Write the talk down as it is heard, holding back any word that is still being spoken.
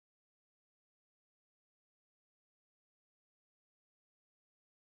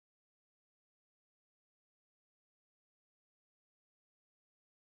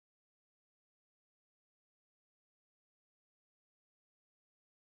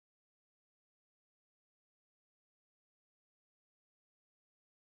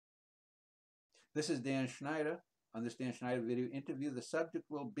This is Dan Schneider. On this Dan Schneider video interview, the subject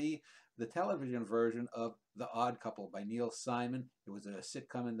will be the television version of The Odd Couple by Neil Simon. It was a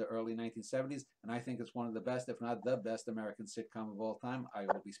sitcom in the early 1970s, and I think it's one of the best, if not the best, American sitcom of all time. I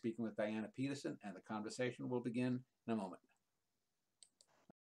will be speaking with Diana Peterson, and the conversation will begin in a moment.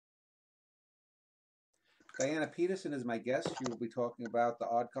 Diana Peterson is my guest. She will be talking about The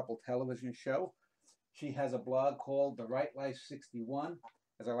Odd Couple television show. She has a blog called The Right Life 61.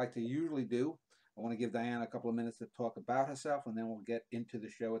 As I like to usually do, I want to give Diana a couple of minutes to talk about herself, and then we'll get into the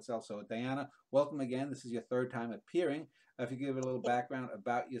show itself. So, Diana, welcome again. This is your third time appearing. If you give a little background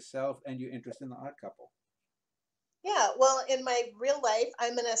about yourself and your interest in The Odd Couple. Yeah, well, in my real life,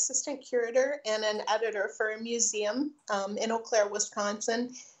 I'm an assistant curator and an editor for a museum in Eau Claire,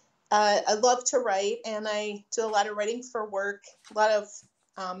 Wisconsin. I love to write, and I do a lot of writing for work, a lot of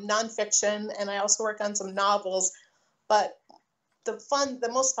nonfiction, and I also work on some novels. But the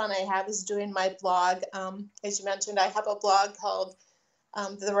most fun I have is doing my blog. As you mentioned, I have a blog called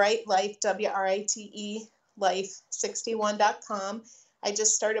The Right Life, WRITE, life61.com. I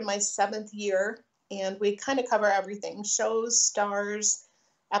just started my 7th year, and we kind of cover everything: shows, stars,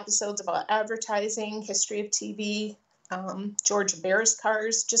 episodes about advertising, history of TV, George Bears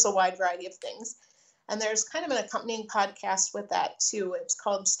cars, just a wide variety of things. And there's kind of an accompanying podcast with that too. It's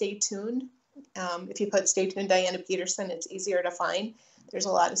called Stay Tuned. If you put Stay Tuned Diana Peterson, it's easier to find. There's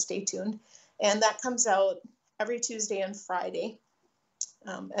a lot of Stay Tuned. And that comes out every Tuesday and Friday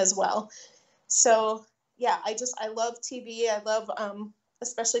as well. So yeah, I love TV. I love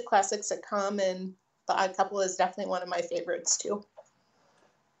especially classic sitcom, and The Odd Couple is definitely one of my favorites too.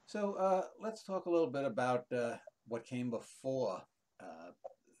 So let's talk a little bit about what came before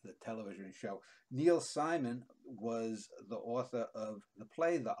the television show. Neil Simon was the author of the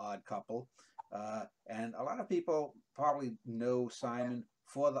play The Odd Couple, and a lot of people probably know Simon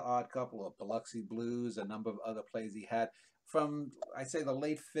for The Odd Couple or Biloxi Blues, a number of other plays he had from, I'd say, the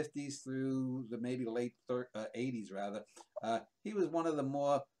late 50s through the maybe late 80s, rather. He was one of the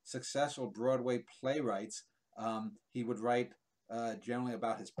more successful Broadway playwrights. He would write generally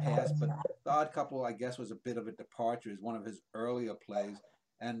about his past, but The Odd Couple, I guess, was a bit of a departure. It's one of his earlier plays.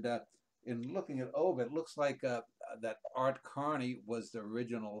 And in looking it over, it looks like that Art Carney was the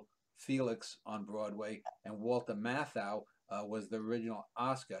original Felix on Broadway, and Walter Matthau was the original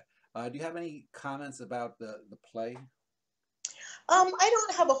Oscar. Do you have any comments about the play? I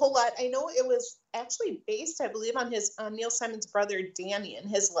don't have a whole lot. I know it was actually based, I believe, on Neil Simon's brother Danny and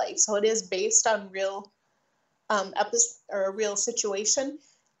his life. So it is based on real episode or a real situation.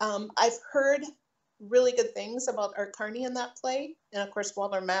 I've heard really good things about Art Carney in that play, and of course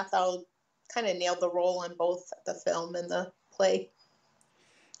Walter Matthau kind of nailed the role in both the film and the play.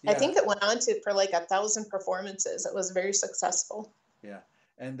 Yeah. I think it went on for like 1,000 performances. It was very successful. Yeah,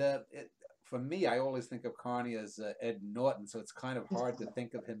 and for me, I always think of Carney as Ed Norton, so it's kind of hard to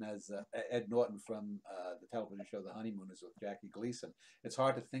think of him as Ed Norton from the television show The Honeymooners with Jackie Gleason. It's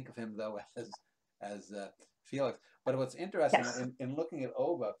hard to think of him though as Felix. But what's interesting, yes, in looking it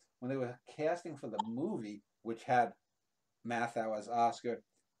over, when they were casting for the movie, which had Matthau as Oscar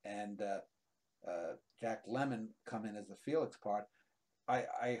and Jack Lemmon come in as the Felix part,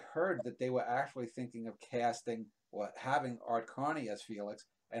 I heard that they were actually thinking of casting or having Art Carney as Felix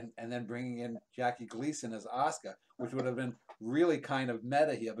and then bringing in Jackie Gleason as Oscar, which would have been really kind of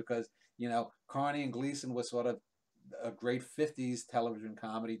meta here because, you know, Carney and Gleason was sort of a great 50s television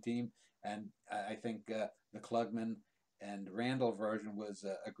comedy team. And I think the Klugman and Randall version was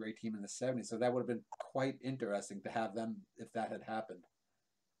a great team in the 70s. So that would have been quite interesting to have them if that had happened.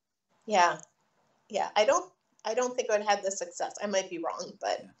 Yeah. Yeah. I don't think it would have had the success. I might be wrong,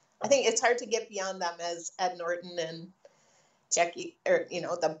 but yeah. I think it's hard to get beyond them as Ed Norton and Jackie, or, you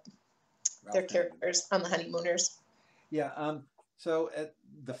know, their characters on The Honeymooners. Yeah. So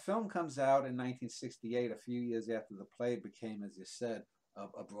the film comes out in 1968, a few years after the play became, as you said,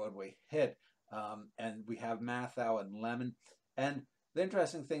 a Broadway hit. And we have Matthau and Lemmon. And the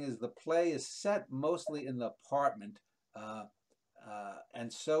interesting thing is the play is set mostly in the apartment,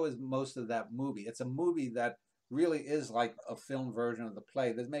 and so is most of that movie. It's a movie that really is like a film version of the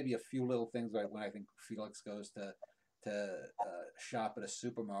play. There's maybe a few little things like when I think Felix goes to shop at a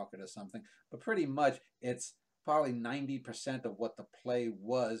supermarket or something, but pretty much it's probably 90% of what the play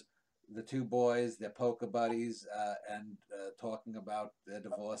was. The two boys, their poker buddies, and talking about their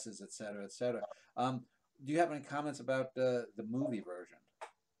divorces, et cetera, et cetera. Do you have any comments about the movie version?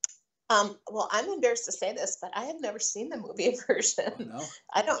 Well, I'm embarrassed to say this, but I have never seen the movie version. Oh, no?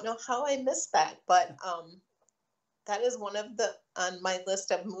 I don't know how I missed that, but that is one of on my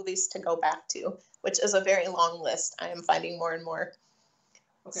list of movies to go back to, which is a very long list. I am finding more and more.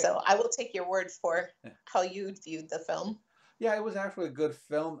 Okay. So I will take your word for how you viewed the film. Yeah, it was actually a good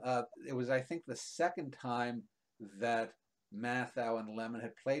film. It was, I think, the second time that Matthau and Lemon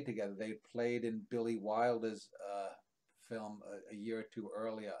had played together. They played in Billy Wilder's film a year or two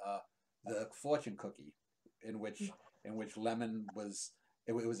earlier, The Fortune Cookie, in which Lemon was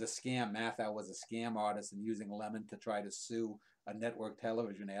it was a scam. Matthau was a scam artist and using Lemon to try to sue a network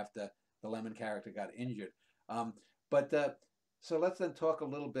television after the Lemon character got injured. Um, but so let's then talk a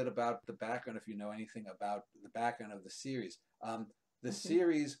little bit about the background, if you know anything about the background of the series. The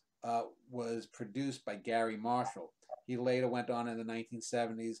series was produced by Gary Marshall. He later went on in the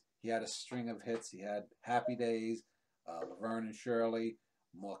 1970s. He had a string of hits. He had Happy Days, Laverne and Shirley,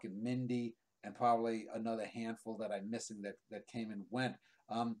 Mork and Mindy, and probably another handful that I'm missing that came and went.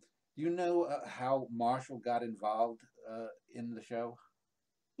 Do you know how Marshall got involved in the show?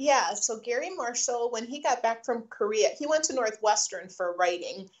 Yeah, so Gary Marshall, when he got back from Korea, he went to Northwestern for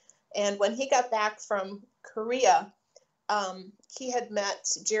writing. And when he got back from Korea, he had met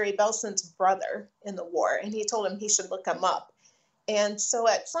Jerry Belson's brother in the war, and he told him he should look him up. And so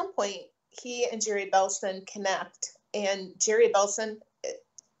at some point, he and Jerry Belson connect, and Jerry Belson,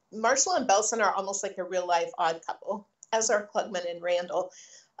 Marshall and Belson are almost like a real life odd couple, as are Klugman and Randall.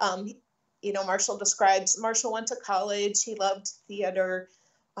 You know, Marshall describes Marshall went to college, he loved theater.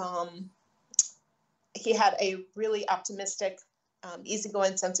 He had a really optimistic,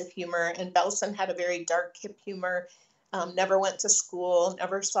 easygoing sense of humor, and Belson had a very dark, hip humor. Never went to school,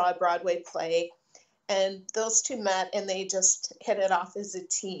 never saw a Broadway play. And those two met and they just hit it off as a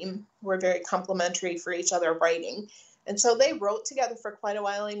team, were very complimentary for each other writing. And so they wrote together for quite a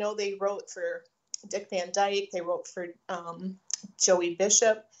while. I know they wrote for Dick Van Dyke, they wrote for Joey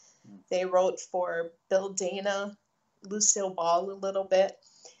Bishop, they wrote for Bill Dana, Lucille Ball a little bit.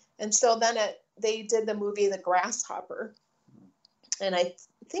 And so then they did the movie The Grasshopper. And I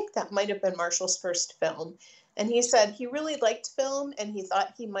think that might have been Marshall's first film. And he said he really liked film and he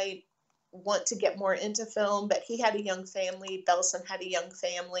thought he might want to get more into film, but he had a young family. Belson had a young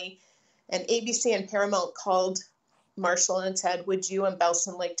family. And ABC and Paramount called Marshall and said, would you and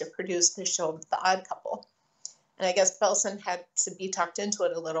Belson like to produce the show The Odd Couple? And I guess Belson had to be talked into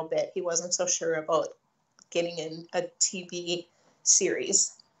it a little bit. He wasn't so sure about getting in a TV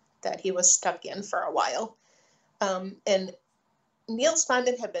series that he was stuck in for a while. And Neil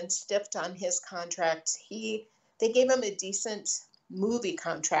Simon had been stiffed on his contract. They gave him a decent movie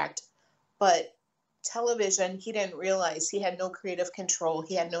contract, but television, he didn't realize he had no creative control.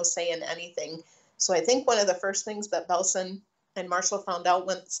 He had no say in anything. So I think one of the first things that Belson and Marshall found out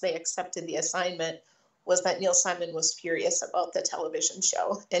once they accepted the assignment was that Neil Simon was furious about the television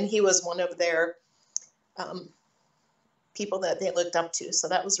show. And he was one of their people that they looked up to. So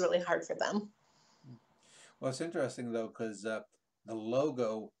that was really hard for them. Well, it's interesting, though, because the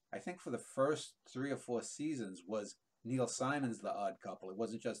logo, I think for the first 3 or 4 seasons, was Neil Simon's The Odd Couple. It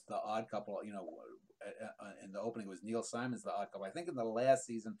wasn't just The Odd Couple, you know, in the opening, it was Neil Simon's The Odd Couple. I think in the last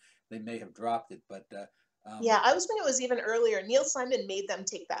season, they may have dropped it, but... yeah, I was thinking it was even earlier. Neil Simon made them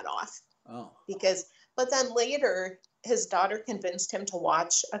take that off. Oh. But then later, his daughter convinced him to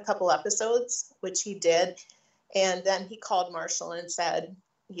watch a couple episodes, which he did. And then he called Marshall and said,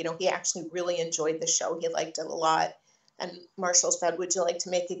 you know, he actually really enjoyed the show. He liked it a lot. And Marshall said, would you like to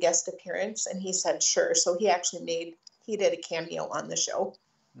make a guest appearance? And he said, sure. So he did a cameo on the show.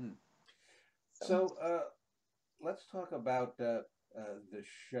 So let's talk about the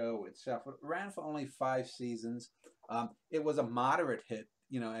show itself. It ran for only 5 seasons. It was a moderate hit.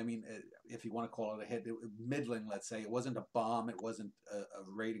 You know, I mean, if you want to call it a hit, middling, let's say. It wasn't a bomb. It wasn't a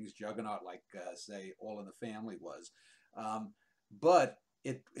ratings juggernaut like, say, All in the Family was. But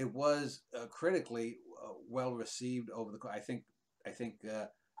it was critically well received over the. I think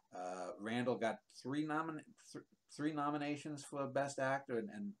Randall got 3 nominations for Best Actor,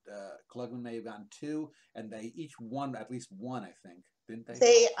 and Klugman may have gotten 2, and they each won at least 1, I think, didn't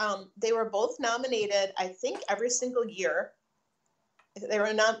they? They were both nominated, I think, every single year. They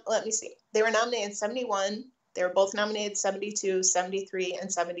were let me see. They were nominated in 71. They were both nominated 72, 73, and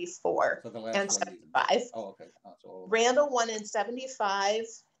 74. So the last and 75. Oh, okay. Oh, so Randall won in 75,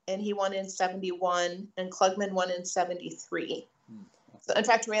 and he won in 71, and Klugman won in 73. Okay. So, in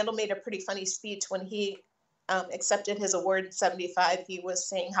fact, Randall made a pretty funny speech when he accepted his award in 75. He was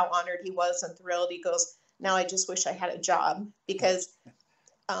saying how honored he was and thrilled. He goes, now I just wish I had a job, because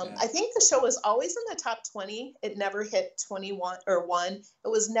I think the show was always in the top 20. It never hit 21 or 1. It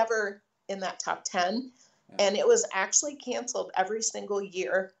was never in that top 10. Yeah. And it was actually canceled every single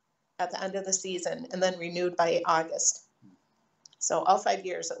year at the end of the season and then renewed by August. So all 5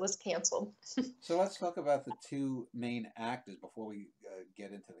 years it was canceled. So let's talk about the two main actors before we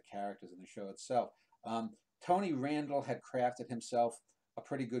get into the characters in the show itself. Um, Tony Randall had crafted himself a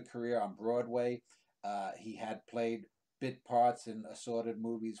pretty good career on Broadway. He had played bit parts in assorted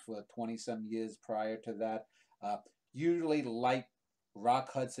movies for 20 some years prior to that. Uh, Usually light Rock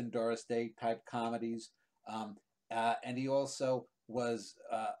Hudson, Doris Day type comedies. And he also was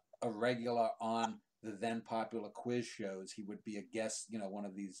a regular on the then popular quiz shows. He would be a guest, one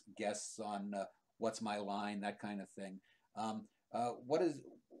of these guests on What's My Line, that kind of thing. Um,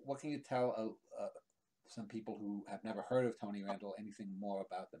 what can you tell some people who have never heard of Tony Randall anything more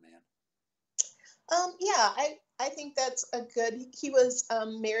about the man? Yeah, I think that's a good. He was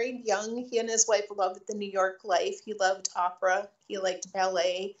married young. He and his wife loved the New York life. He loved opera. He liked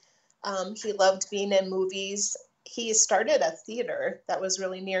ballet. He loved being in movies. He started a theater that was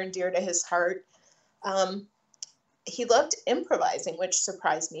really near and dear to his heart. Um, he loved improvising, which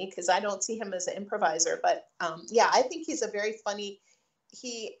surprised me because I don't see him as an improviser. But yeah, I think he's a very funny.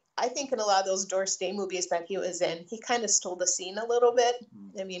 I think in a lot of those Doris Day movies that he was in, he kind of stole the scene a little bit.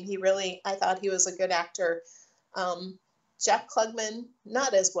 I mean, I thought he was a good actor. Um, Jeff Klugman,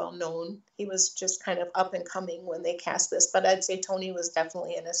 not as well known. He was just kind of up and coming when they cast this, but I'd say Tony was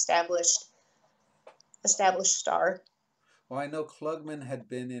definitely an established star. Well, I know Klugman had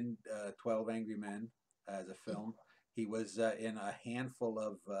been in 12 Angry Men as a film. He was in a handful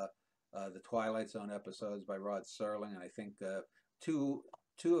of the Twilight Zone episodes by Rod Serling, and I think two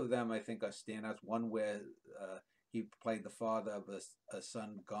of them I think are standouts. One where he played the father of a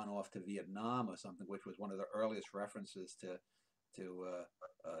son gone off to Vietnam or something, which was one of the earliest references to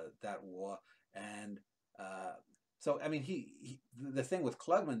that war. And so, I mean, the thing with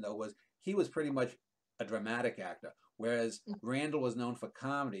Klugman though was he was pretty much a dramatic actor, whereas Randall was known for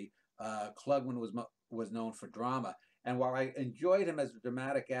comedy. Klugman was known for drama. And while I enjoyed him as a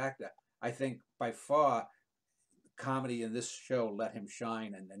dramatic actor, I think by far comedy in this show let him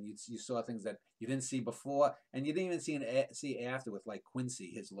shine, and then you saw things that you didn't see before, and you didn't even see after with like Quincy,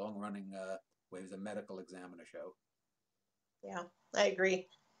 his long running where he was a medical examiner show. Yeah, I agree.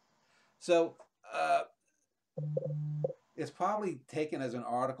 So it's probably taken as an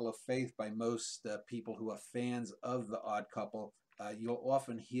article of faith by most people who are fans of The Odd Couple. You'll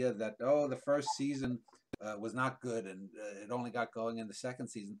often hear that, oh, the first season was not good and it only got going in the second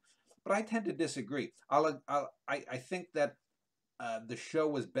season. But I tend to disagree. I think that the show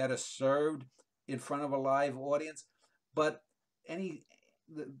was better served in front of a live audience. But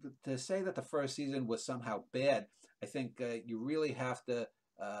to say that the first season was somehow bad, I think you really have to.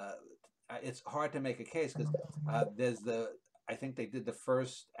 It's hard to make a case because I think they did the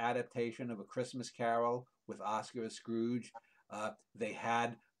first adaptation of A Christmas Carol with Oscar as Scrooge. They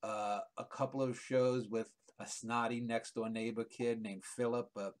had a couple of shows with a snotty next door neighbor kid named Philip,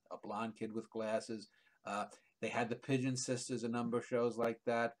 a blonde kid with glasses. They had the Pigeon Sisters, a number of shows like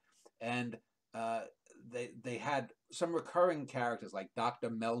that, and they had some recurring characters like Dr.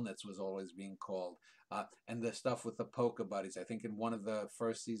 Melnitz was always being called, and the stuff with the Polka Buddies. I think in one of the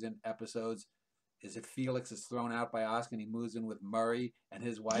first season episodes, is it Felix is thrown out by Oscar and he moves in with Murray and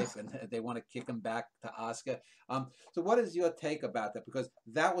his wife, and they want to kick him back to Oscar. So what is your take about that? Because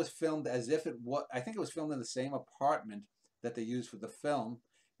that was filmed as if it was. I think it was filmed in the same apartment that they used for the film.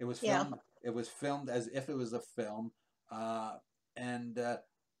 It was filmed. Yeah. It was filmed as if it was a film, and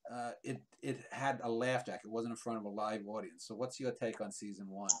it had a laugh track. It wasn't in front of a live audience. So what's your take on season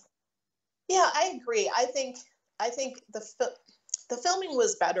one? Yeah, I agree. I think the filming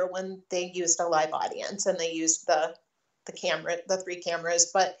was better when they used a live audience and they used the three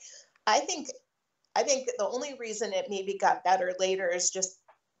cameras. But I think the only reason it maybe got better later is just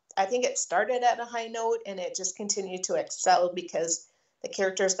I think it started at a high note and it just continued to excel because the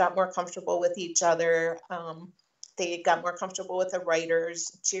characters got more comfortable with each other. They got more comfortable with the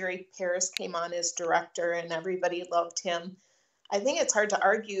writers. Jerry Paris came on as director and everybody loved him. I think it's hard to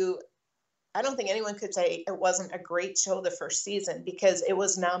argue. I don't think anyone could say it wasn't a great show the first season because it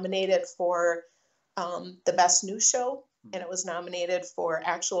was nominated for the best new show and it was nominated for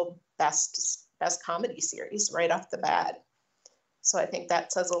actual best comedy series right off the bat. So I think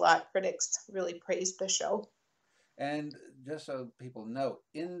that says a lot. Critics really praised the show. And just so people know,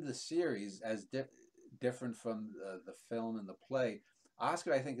 in the series, as different from the film and the play,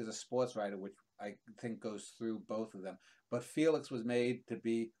 Oscar, I think, is a sports writer, which I think goes through both of them. But Felix was made to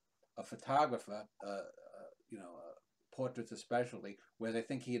be a photographer, portraits especially, where they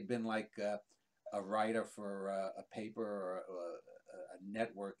think he had been like a writer for a paper or a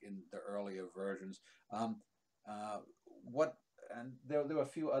network in the earlier versions. And there were a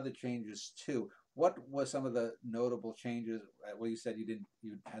few other changes too. what were some of the notable changes? Well, you said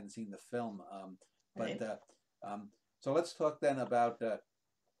you hadn't seen the film, but Right. so let's talk then about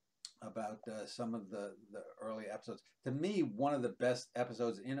some of the early episodes. To me, one of the best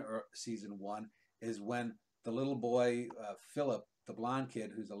episodes in season one is when the little boy Philip, the blonde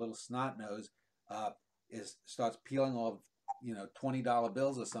kid who's a little snot nose, is starts peeling off $20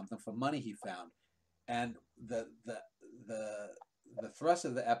 bills or something for money he found, and the the thrust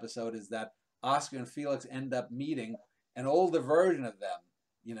of the episode is that Oscar and Felix end up meeting an older version of them,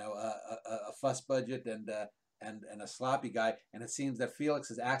 a fuss budget and a sloppy guy. And it seems that Felix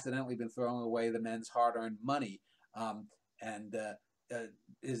has accidentally been throwing away the men's hard-earned money. And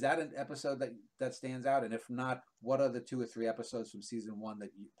is that an episode that stands out? And if not, what are the 2 or 3 episodes from season one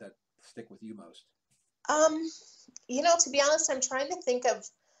that stick with you most? Um, to be honest, I'm trying to think of.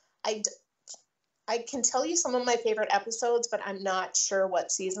 I I can tell you some of my favorite episodes, but I'm not sure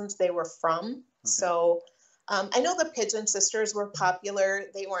what seasons they were from. Okay. So I know the Pigeon Sisters were popular.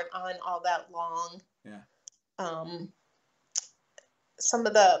 They weren't on all that long. Yeah. Some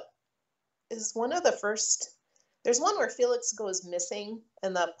of the is one of the first. There's one where Felix goes missing,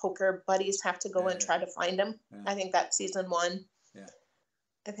 and the poker buddies have to go and try to find him. Yeah. I think that's season 1. Yeah.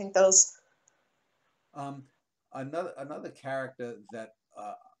 I think those. Another character that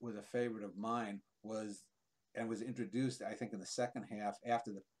was a favorite of mine was introduced, I think, in the second half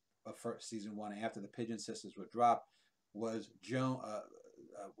after the first season 1, after the Pigeon Sisters were dropped, was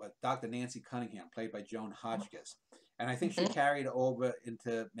Dr. Nancy Cunningham, played by Joan Hotchkiss, and I think she carried over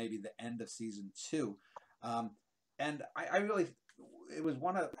into maybe the end of season 2, and I really,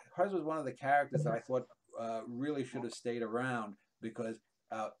 hers was one of the characters that I thought really should have stayed around, because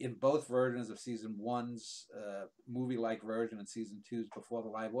in both versions of season 1's movie-like version and season 2's before the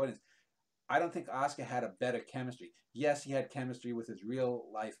live audience, I don't think Oscar had a better chemistry. Yes, he had chemistry with his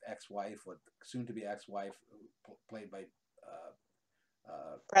real-life ex-wife, or soon-to-be ex-wife, played by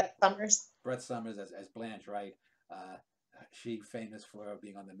Brett Summers. Brett Summers as Blanche, right? She famous for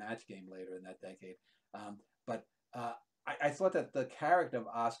being on the Match Game later in that decade. But I thought that the character of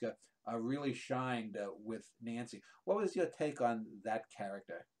Oscar really shined with Nancy. What was your take on that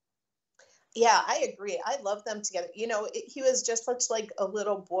character? Yeah, I agree. I love them together. He was just such like a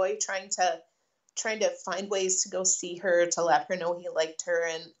little boy trying to find ways to go see her, to let her know he liked her,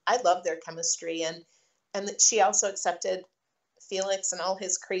 and I love their chemistry. And she also accepted Felix and all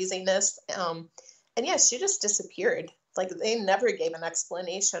his craziness. And yeah, she just disappeared. Like, they never gave an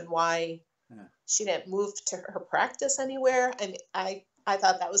explanation why she didn't move to her practice anywhere. And I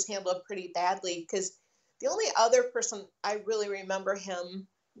thought that was handled pretty badly, because the only other person I really remember him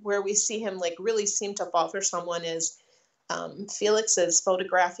where we see him like really seem to fall for someone is Felix is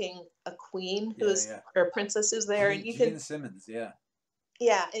photographing a queen or a princess who's there, and you Gene Simmons,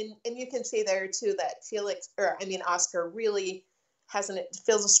 and you can see there too that Oscar really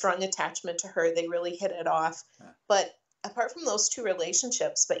feels a strong attachment to her. They really hit it off. But apart from those 2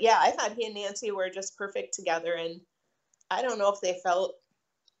 relationships, but yeah, I thought he and Nancy were just perfect together, and I don't know if they felt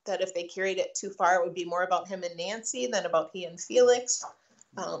that if they carried it too far, it would be more about him and Nancy than about he and Felix.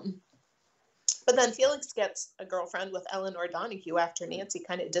 But then Felix gets a girlfriend with Eleanor Donahue after Nancy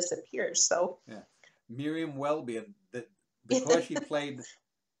kind of disappears. So Miriam Welby, and because she played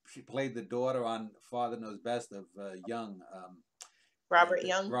the daughter on Father Knows Best of Young, Robert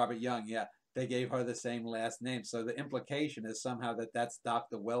Young. Robert Young, yeah. They gave her the same last name, so the implication is somehow that's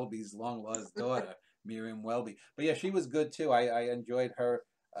Dr. Welby's long lost daughter, Miriam Welby. But yeah, she was good too. I enjoyed her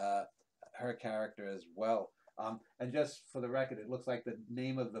character as well. And just for the record, it looks like the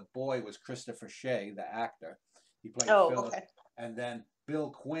name of the boy was Christopher Shea, the actor. He played Philip. Okay. And then Bill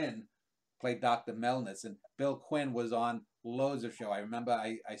Quinn played Dr. Melnitz. And Bill Quinn was on loads of shows. I remember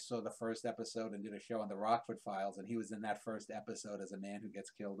I saw the first episode and did a show on the Rockford Files, and he was in that first episode as a man who gets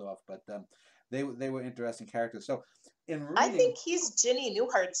killed off. But they were interesting characters. So in reading, I think he's Ginny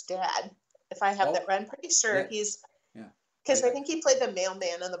Newhart's dad, if I have that right. I'm pretty sure he's... Because I think he played the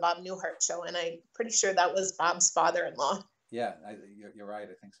mailman on the Bob Newhart show, and I'm pretty sure that was Bob's father-in-law. Yeah, you're right.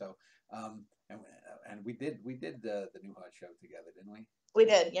 I think so. And we did the Newhart show together, didn't we? We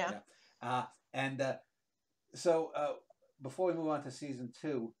did, yeah. So before we move on to season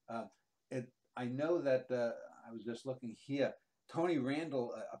 2, I know that I was just looking here. Tony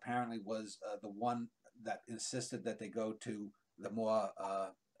Randall apparently was the one that insisted that they go to the more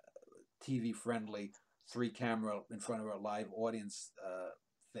TV-friendly 3-camera in front of a live audience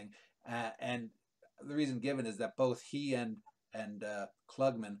thing, and the reason given is that both he and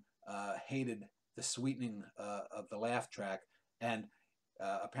Klugman hated the sweetening of the laugh track, and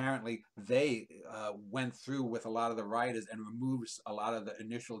apparently they went through with a lot of the writers and removed a lot of the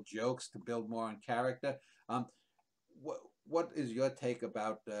initial jokes to build more on character. Um, what is your take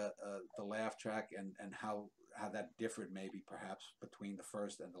about the laugh track and how that differed maybe perhaps between the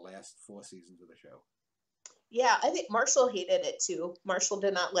first and the last 4 seasons of the show? Yeah, I think Marshall hated it too. Marshall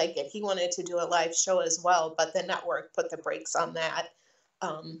did not like it. He wanted to do a live show as well, but the network put the brakes on that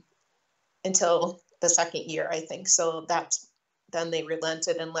um, until the second year, I think. So that's then they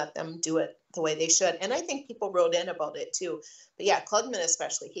relented and let them do it the way they should. And I think people wrote in about it too. But yeah, Klugman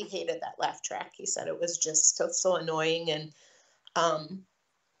especially, he hated that laugh track. He said it was just so annoying. And um,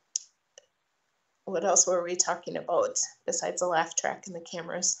 what else were we talking about besides the laugh track and the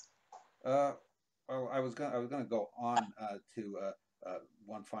cameras? Uh, well, I was gonna go on to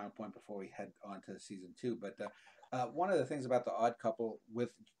one final point before we head on to season 2. But one of the things about the Odd Couple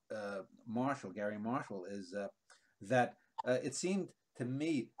with Gary Marshall, is that it seemed to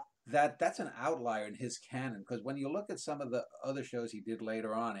me that that's an outlier in his canon. Because when you look at some of the other shows he did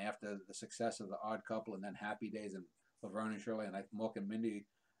later on after the success of the Odd Couple and then Happy Days and Laverne and Shirley and like Mork and Mindy,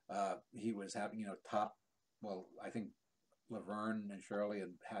 he was having top. Well, I think Laverne and Shirley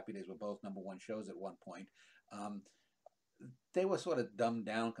and Happy Days were both #1 shows at one point. Um, they were sort of dumbed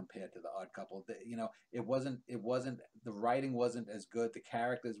down compared to the Odd Couple. It wasn't the writing wasn't as good. The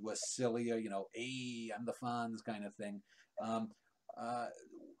characters were sillier. Hey, I'm the Fonz kind of thing. Um, uh,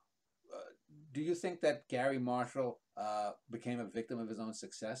 do you think that Gary Marshall became a victim of his own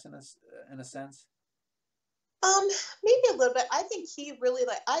success in a sense? Um, Maybe a little bit. I think he really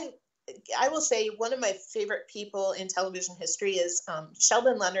I will say one of my favorite people in television history is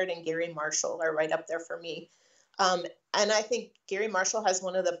Sheldon Leonard and Gary Marshall are right up there for me. Um, and I think Gary Marshall has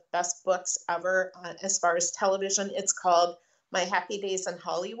one of the best books ever as far as television. It's called My Happy Days in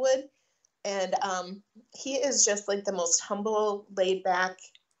Hollywood. And he is just like the most humble, laid back,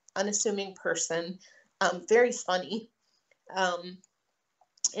 unassuming person, very funny. Um,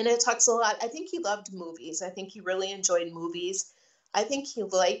 and it talks a lot. I think he loved movies. I think he really enjoyed movies. I think he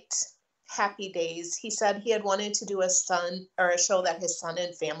liked Happy Days. He said he had wanted to do a show that his son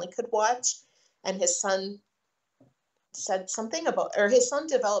and family could watch, and his son said something about, or his son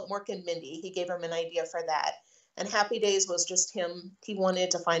developed Mork and Mindy. He gave him an idea for that, and Happy Days was just him. He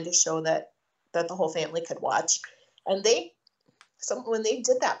wanted to find a show that the whole family could watch, and when they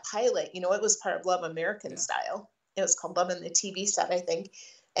did that pilot, it was part of Love American Style. It was called Love in the TV Set, I think,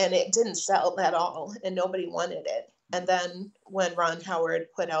 and it didn't sell at all, and nobody wanted it. And then when Ron Howard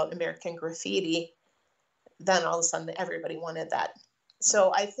put out American Graffiti, then all of a sudden everybody wanted that.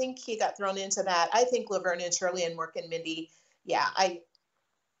 So I think he got thrown into that. I think Laverne and Shirley and Mork and Mindy, yeah,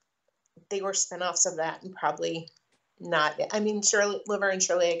 they were spinoffs of that, and probably not. I mean, Laverne and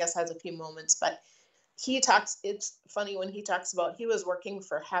Shirley, I guess, has a few moments, but it's funny when he talks about he was working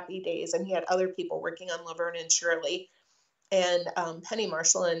for Happy Days and he had other people working on Laverne and Shirley, and Penny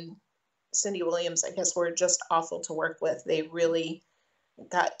Marshall and Cindy Williams, I guess, were just awful to work with. They really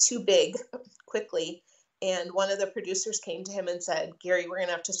got too big quickly. And one of the producers came to him and said, Gary, we're going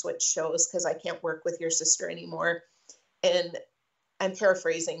to have to switch shows because I can't work with your sister anymore. And I'm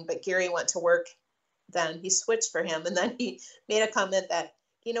paraphrasing, but Gary went to work then. He switched for him. And then he made a comment that,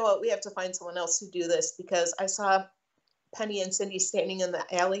 you know what, we have to find someone else to do this because I saw Penny and Cindy standing in the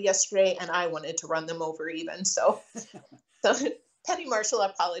alley yesterday and I wanted to run them over even. So Penny Marshall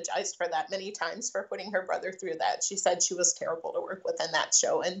apologized for that many times for putting her brother through that. She said she was terrible to work with in that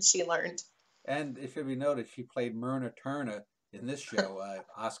show, and she learned. And it should be noted, she played Myrna Turner in this show,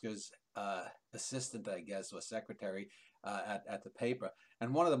 Oscar's assistant, I guess, or secretary at the paper.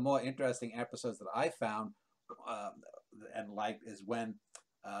 And one of the more interesting episodes that I found and liked is when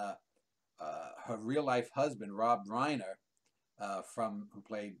her real life husband, Rob Reiner, who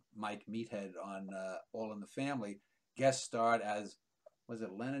played Mike Meathead on All in the Family, guest starred as, was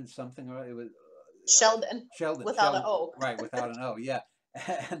it Leonard something, or it was Sheldon without an O. Right, without an O, yeah.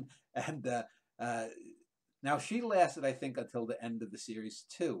 And now she lasted, I think, until the end of the series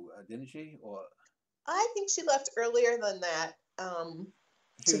too, didn't she? Or I think she left earlier than that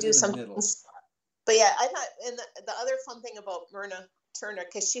she to was do in some the middle. things. But yeah, I thought, and the other fun thing about Myrna Turner,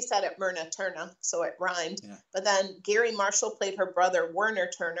 because she said it Myrna Turner, so it rhymed. Yeah. But then Gary Marshall played her brother Werner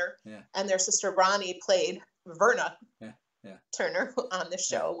Turner, Yeah. and their sister Ronnie played Verna Yeah. Turner on the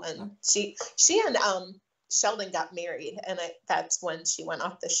show. Yeah. And she and Sheldon got married, and that's when she went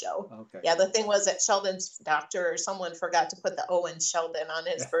off the show. Okay. Yeah, the thing was that Sheldon's doctor or someone forgot to put the O in Sheldon on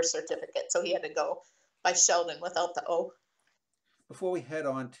his birth certificate, so he had to go by Sheldon without the O. Before we head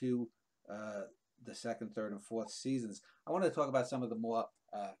on to the second, third, and fourth seasons, I want to talk about some of the more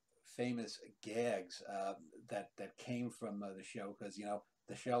famous gags that came from the show, because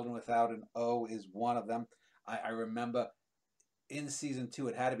The Sheldon Without an O is one of them. I remember in season 2,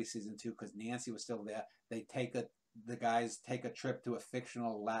 it had to be season 2 because Nancy was still there. The guys take a trip to a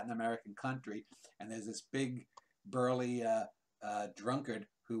fictional Latin American country, and there's this big burly drunkard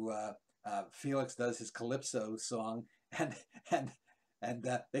who Felix does his calypso song, and and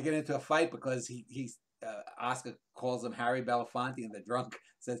they get into a fight because he's Oscar calls him Harry Belafonte, and the drunk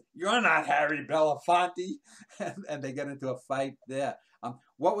says, "You're not Harry Belafonte," and they get into a fight there.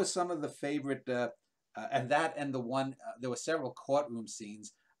 What was some of the favorite? And that and the one there were several courtroom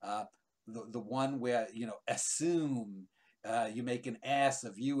scenes. The one where assume you make an ass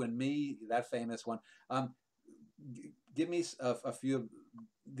of you and me, that famous one. Give me a few of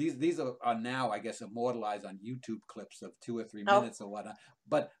these are now, I guess, immortalized on YouTube clips of 2 or 3 minutes or whatnot.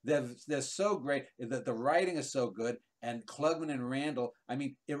 But they're so great. The writing is so good, and Klugman and Randall. I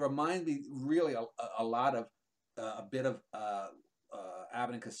mean, it reminds me really a lot of a bit of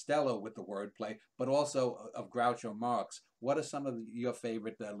Abbott and Costello with the wordplay, but also of Groucho Marx. What are some of your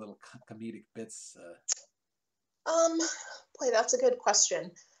favorite little comedic bits? Boy, that's a good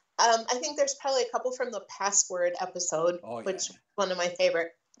question. I think there's probably a couple from the Password episode, which is one of my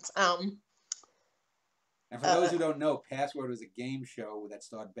favorites. And for those who don't know, Password was a game show that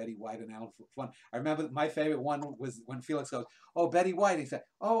starred Betty White and Alan Fun. I remember my favorite one was when Felix goes, "Oh, Betty White." He said,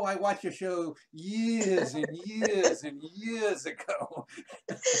 "Oh, I watched your show years and years and years ago."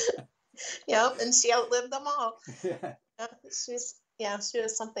 Yep, and she outlived them all. Yeah. She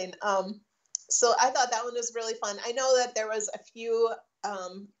was something. So I thought that one was really fun. I know that there was a few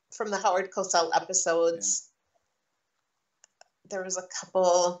from the Howard Cosell episodes. Yeah. There was a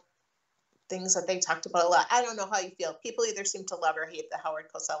couple things that they talked about a lot. I don't know how you feel. People either seem to love or hate the Howard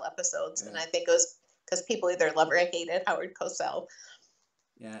Cosell episodes, and I think it was because people either love or hated Howard Cosell.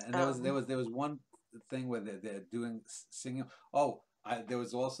 Yeah, and there was one thing where they're doing singing. There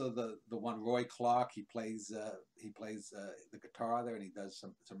was also the one Roy Clark. He plays the guitar there, and he does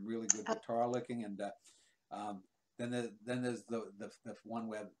some really good guitar licking. And then there's the one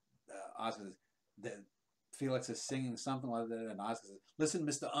where Oscar Felix is singing something like that, and Oscar says, "Listen,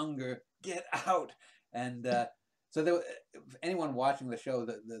 Mr. Unger, get out!" And so anyone watching the show,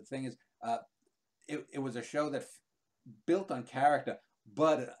 the thing is, it was a show that built on character,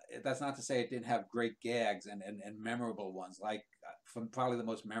 but that's not to say it didn't have great gags and memorable ones. Like from probably the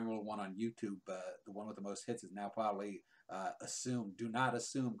most memorable one on YouTube, the one with the most hits is now probably "Assume." Do not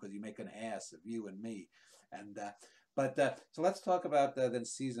assume, because you make an ass of you and me. And so let's talk about then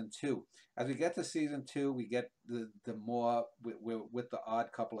season 2. As we get to season 2, we get the more with the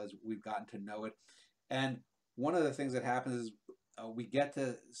Odd Couple as we've gotten to know it. And one of the things that happens is we get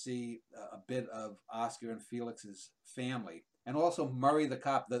to see a bit of Oscar and Felix's family, and also Murray the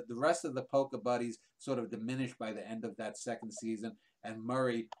cop. The rest of the Polka Buddies sort of diminished by the end of that second season, and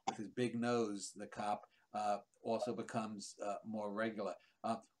Murray, with his big nose, the cop, also becomes more regular.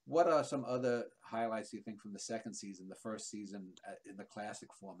 What are some other highlights you think from the second season, the first season in the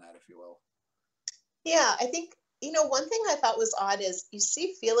classic format, if you will? Yeah, I think, one thing I thought was odd is you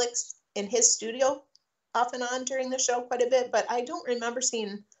see Felix in his studio off and on during the show quite a bit, but I don't remember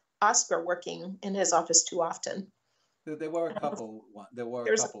seeing Oscar working in his office too often. There were a couple.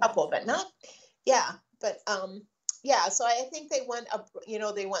 There's a couple, but not. Yeah, but yeah. So I think they went up.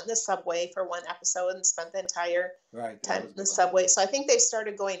 They went in the subway for one episode and spent the entire time in the subway. So I think they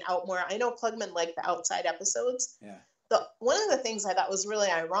started going out more. I know Klugman liked the outside episodes. Yeah. One of the things I thought was really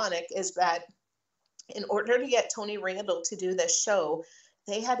ironic is that in order to get Tony Randall to do this show,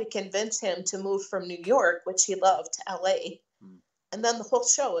 they had to convince him to move from New York, which he loved, to LA. And then the whole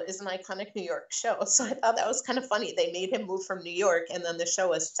show is an iconic New York show. So I thought that was kind of funny. They made him move from New York, and then the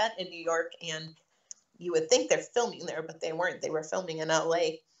show is set in New York, and you would think they're filming there, but they weren't. They were filming in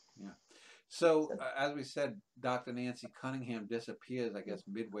LA. Yeah. So as we said, Dr. Nancy Cunningham disappears, I guess,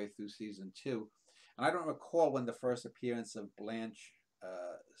 midway through season 2. And I don't recall when the first appearance of Brett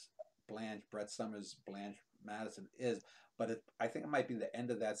Summers' Blanche Madison is, but I think it might be the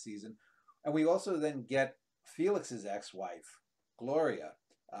end of that season. And we also then get Felix's ex-wife, Gloria,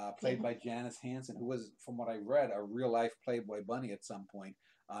 played by Janice Hansen, who was, from what I read, a real-life Playboy bunny at some point.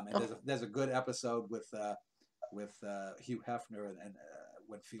 And there's a good episode with Hugh Hefner and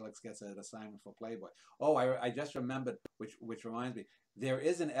when Felix gets an assignment for Playboy. Oh, I just remembered, which reminds me, there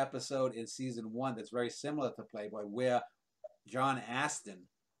is an episode in season 1 that's very similar to Playboy where John Astin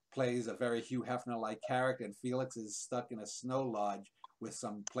plays a very Hugh Hefner-like character, and Felix is stuck in a snow lodge with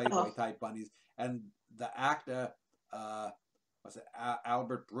some Playboy-type bunnies, and the actor,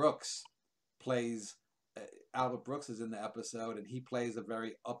 Albert Brooks, plays. Albert Brooks is in the episode, and he plays a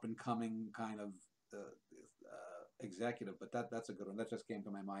very up-and-coming kind of executive, but that's a good one. That just came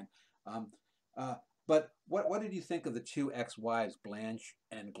to my mind. Um, but what did you think of the two ex-wives, Blanche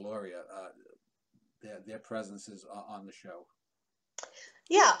and Gloria? Their presences on the show.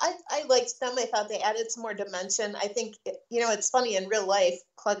 Yeah, I liked them. I thought they added some more dimension. I think, it's funny, in real life,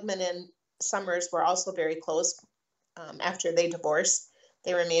 Klugman and Summers were also very close. After they divorced,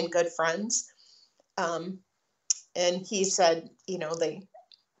 they remained good friends. And he said,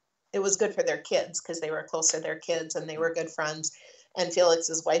 it was good for their kids because they were close to their kids and they were good friends. And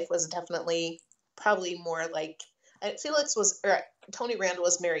Felix's wife was definitely probably more like, Tony Randall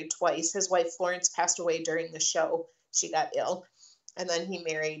was married twice. His wife Florence passed away during the show. She got ill. And then he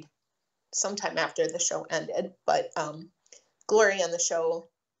married sometime after the show ended. But Gloria on the show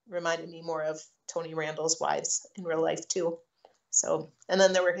reminded me more of Tony Randall's wives in real life too. So, and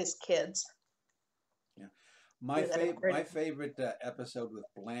then there were his kids. Yeah, my favorite episode with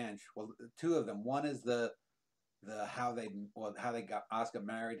Blanche. Well, two of them. One is the how they got Oscar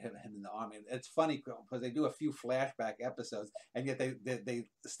married him in the army. It's funny because they do a few flashback episodes, and yet they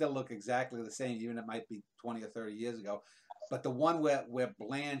still look exactly the same, even it might be 20 or 30 years ago. But the one where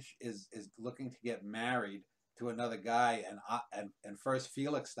Blanche is looking to get married to another guy, and first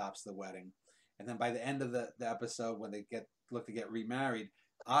Felix stops the wedding, and then by the end of the episode, when they look to get remarried,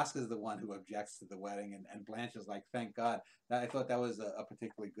 Oscar's the one who objects to the wedding, and Blanche is like, "Thank God." I thought that was a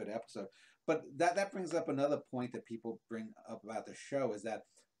particularly good episode. But that brings up another point that people bring up about the show, is that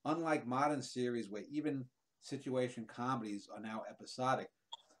unlike modern series where even situation comedies are now episodic,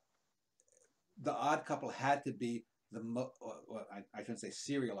 The Odd Couple had to be I shouldn't say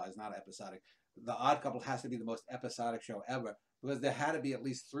serialized, not episodic. The Odd Couple has to be the most episodic show ever, because there had to be at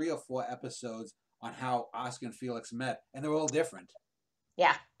least 3 or 4 episodes on how Oscar and Felix met, and they're all different.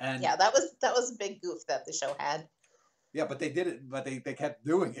 Yeah, and yeah, that was a big goof that the show had. Yeah, but they did it. But they kept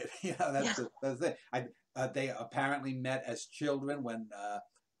doing it. That's it. They apparently met as children when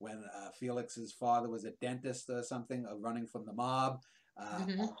Felix's father was a dentist or something, running from the mob.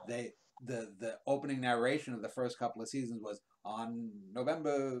 The opening narration of the first couple of seasons was on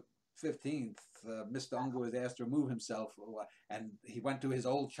November 15th. Mr. Unger was asked to remove himself, and he went to his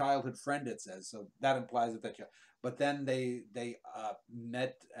old childhood friend. It says so. That implies that. But then they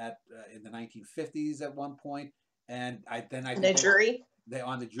met in the 1950s at one point. And I think the jury. They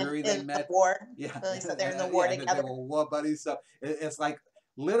met. The war. Yeah, so they're in the war together. They were war buddies. So it's like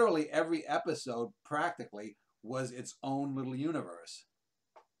literally every episode practically was its own little universe.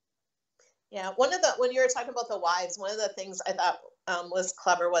 Yeah, when you were talking about the wives, one of the things I thought was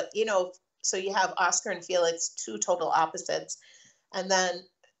clever. So you have Oscar and Felix, two total opposites, and then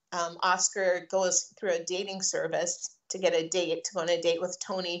Oscar goes through a dating service to get a date, to go on a date with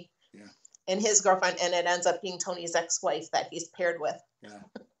Tony. Yeah. And his girlfriend, and it ends up being Tony's ex-wife that he's paired with. Yeah,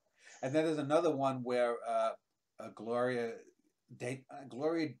 and then there's another one where Gloria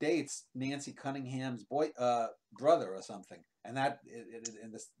dates Nancy Cunningham's brother or something, and that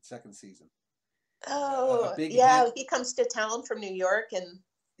in the second season. Oh, yeah, he comes to town from New York, and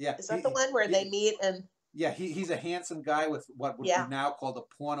is that the one where they meet and? Yeah, he's a handsome guy with what would be now called a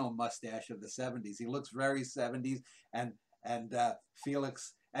porno mustache of the 70s. He looks very 70s, and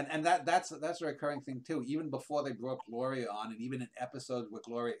Felix. And that's a recurring thing too. Even before they brought Gloria on, and even in episodes where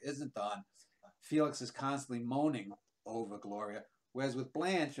Gloria isn't on, Felix is constantly moaning over Gloria. Whereas with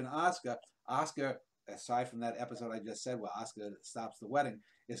Blanche and Oscar, aside from that episode I just said where Oscar stops the wedding,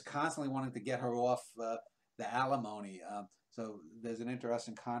 is constantly wanting to get her off the alimony. So there's an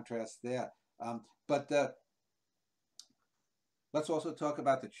interesting contrast there. But let's also talk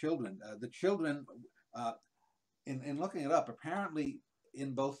about the children. The children, in looking it up, apparently,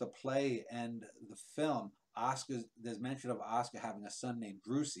 in both the play and the film, there's mention of Oscar having a son named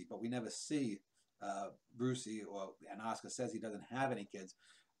Brucey, but we never see Brucey, and Oscar says he doesn't have any kids.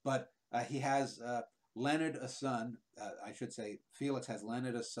 But he has Leonard, a son. I should say Felix has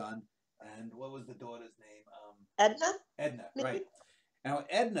Leonard, a son. And what was the daughter's name? Edna? Edna, right. Now,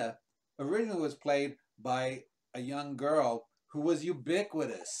 Edna originally was played by a young girl who was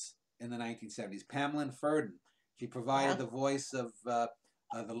ubiquitous in the 1970s, Pamela Ferdin. She provided the voice of the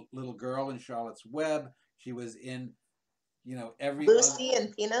little girl in Charlotte's Web. She was in, every Lucy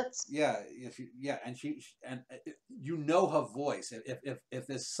and Peanuts. Yeah, and her voice.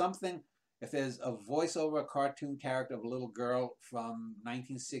 If there's a voiceover a cartoon character of a little girl from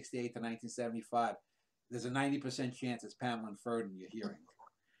 1968 to 1975, there's a 90% chance it's Pamela Ferdin you're hearing.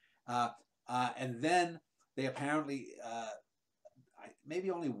 And then they apparently, maybe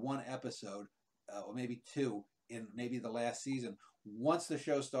only one episode, or maybe two, in maybe the last season, once the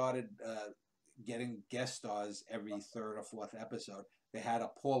show started getting guest stars every third or fourth episode, they had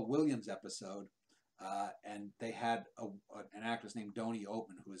a Paul Williams episode and they had an actress named Donnie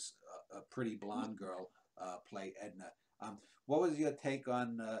Oatman, who was a pretty blonde girl, play Edna. What was your take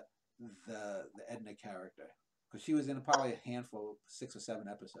on the Edna character? Because she was in probably a handful, 6 or 7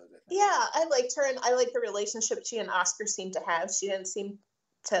 episodes, I think. Yeah, I liked her, and I liked the relationship she and Oscar seemed to have. She didn't seem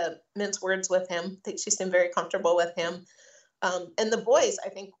to mince words with him. I think she seemed very comfortable with him. And the boys, I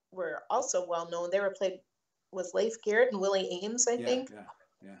think, were also well known. They were played was Leif Garrett and Willie Ames, I think.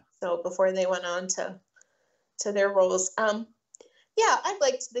 Yeah. So before they went on to their roles, yeah, I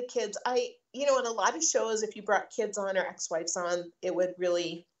liked the kids. In a lot of shows, if you brought kids on or ex-wives on, it would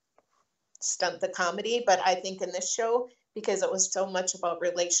really stunt the comedy. But I think in this show, because it was so much about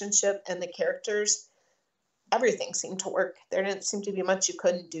relationship and the characters, everything seemed to work. There didn't seem to be much you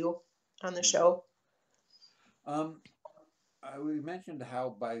couldn't do on the show. We mentioned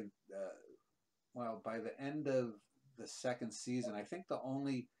how by the end of the second season, I think the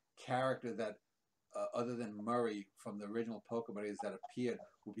only character that other than Murray from the original Poker Buddies that appeared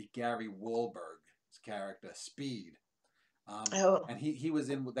would be Gary Wahlberg's character Speed. And he was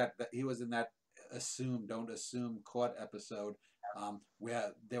in that Don't Assume Court episode,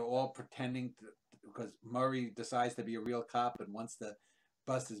 where they're all pretending because Murray decides to be a real cop and wants to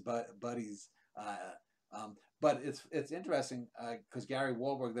bust his buddies. But it's interesting because Gary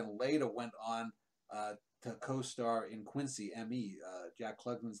Wahlberg then later went on to co-star in Quincy, M.E., Jack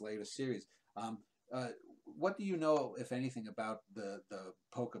Klugman's later series. What do you know, if anything, about the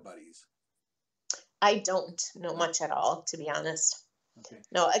Poker Buddies? I don't know much at all, to be honest. Okay.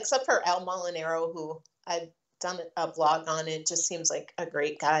 No, except for Al Molinaro, who I've done a blog on. It just seems like a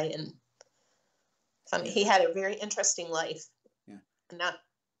great guy, and he had a very interesting life. Yeah. Not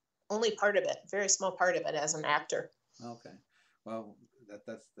only part of it, very small part of it as an actor. Okay. Well,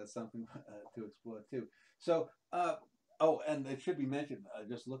 that's something to explore too. So, and it should be mentioned,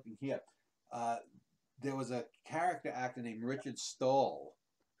 just looking here, there was a character actor named Richard Stoll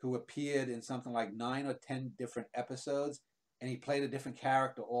who appeared in something like 9 or 10 different episodes, and he played a different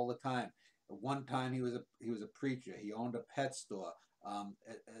character all the time. One time he was a preacher. He owned a pet store,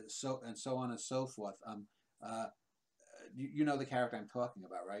 so on and so forth. You know the character I'm talking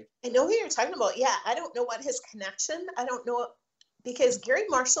about, right? I know who you're talking about. Yeah, I don't know what his connection. I don't know, because Gary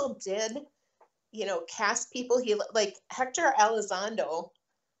Marshall did, cast people. He like Hector Elizondo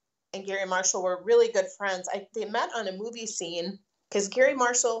and Gary Marshall were really good friends. They met on a movie scene because Gary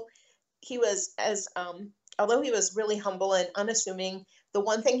Marshall, he was although he was really humble and unassuming, the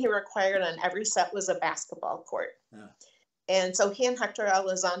one thing he required on every set was a basketball court. Yeah. And so he and Hector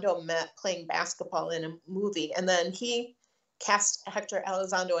Elizondo met playing basketball in a movie, and then he cast Hector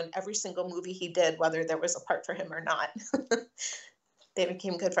Elizondo in every single movie he did, whether there was a part for him or not. They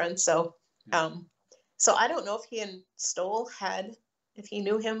became good friends. So, so I don't know if he and Stoll if he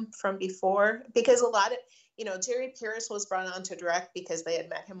knew him from before, because a lot of, Jerry Pierce was brought on to direct because they had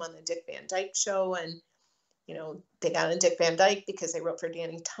met him on the Dick Van Dyke Show, and they got on Dick Van Dyke because they wrote for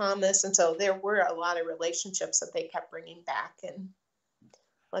Danny Thomas, and so there were a lot of relationships that they kept bringing back and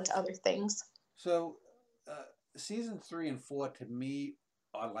led to other things. So, season 3 and 4 to me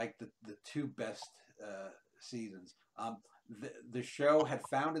are like the two best seasons. The show had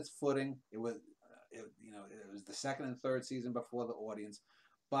found its footing. It was the second and third season before the audience.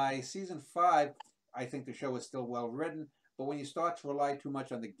 By season 5, I think the show was still well written. But when you start to rely too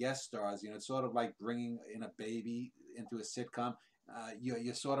much on the guest stars, it's sort of like bringing in a baby into a sitcom.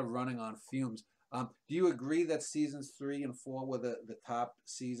 You're sort of running on fumes. Do you agree that seasons 3 and 4 were the top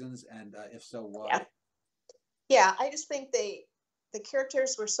seasons, and if so, why? Yeah, I just think the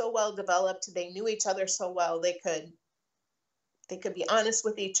characters were so well developed. They knew each other so well. They could be honest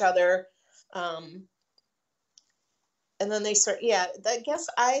with each other. And then I guess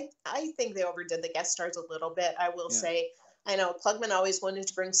I think they overdid the guest stars a little bit. I will say, I know Klugman always wanted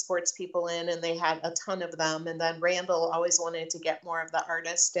to bring sports people in, and they had a ton of them. And then Randall always wanted to get more of the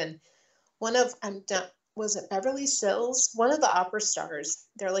artist. And was it Beverly Sills? One of the opera stars.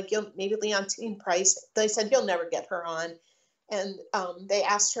 They're like, maybe Leontine Price. They said, you'll never get her on. And they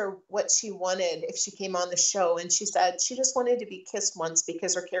asked her what she wanted if she came on the show. And she said she just wanted to be kissed once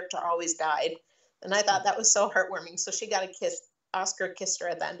because her character always died. And I thought that was so heartwarming. So she got a kiss. Oscar kissed her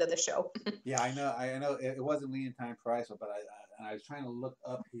at the end of the show. Yeah, I know. It wasn't Leontine Price, but I was trying to look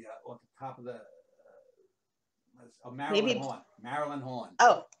up here on the top of the Marilyn Horn. Marilyn Horn.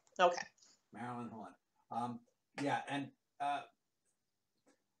 Oh, okay. Marilyn Horn. And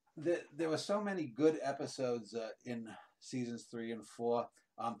there were so many good episodes in seasons 3 and 4.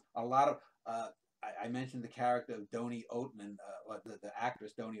 A lot of I mentioned the character of Donnie Oatman, or the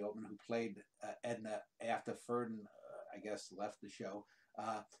actress Donnie Oatman, who played Edna after Ferdin, I guess, left the show.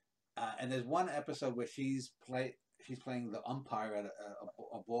 and there's one episode where she's playing the umpire at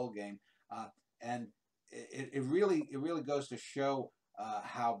a ball game, and it really goes to show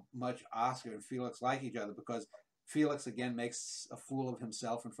how much Oscar and Felix like each other, because Felix again makes a fool of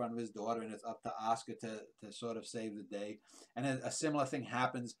himself in front of his daughter, and it's up to Oscar to sort of save the day. And a similar thing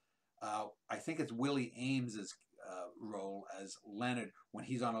happens. I think it's Willie Ames's role as Leonard when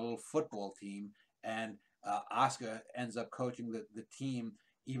he's on a little football team, and Oscar ends up coaching the team,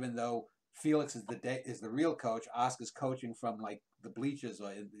 even though Felix is the real coach. Oscar's coaching from like the bleachers,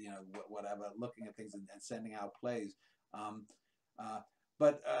 or whatever, looking at things and sending out plays.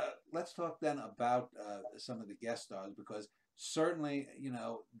 But let's talk then about some of the guest stars, because certainly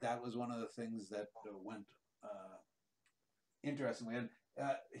that was one of the things that went interestingly. And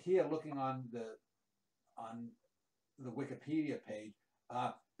here, looking on the Wikipedia page,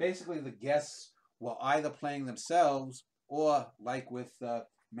 basically the guests were either playing themselves, or like with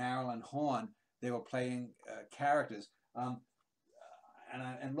Marilyn Horn, they were playing characters.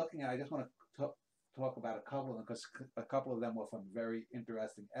 And looking at, I just want to talk about a couple of them, because a couple of them were from very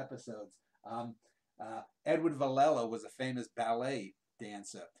interesting episodes. Edward Villella was a famous ballet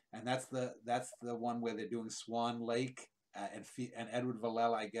dancer, and that's the one where they're doing Swan Lake, and Edward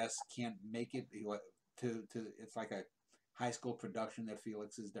Villella, I guess, can't make it to it's like a high school production that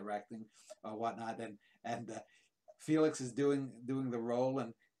Felix is directing or whatnot, and Felix is doing the role,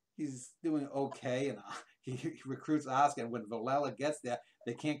 and he's doing okay, and he recruits Oscar, and when Villella gets there,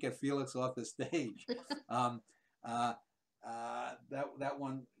 they can't get Felix off the stage. That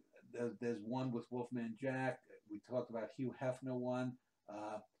one, there's one with Wolfman Jack. We talked about Hugh Hefner one,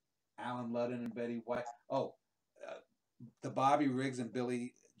 Alan Ludden and Betty White. The Bobby Riggs and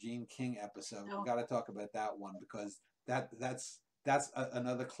Billie Jean King episode. Oh. We got to talk about that one, because that's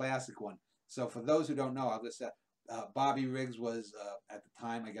another classic one. So for those who don't know, I'll just say Bobby Riggs was at the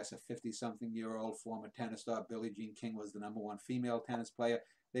time, I guess, a 50-something-year-old former tennis star. Billie Jean King was the #1 female tennis player.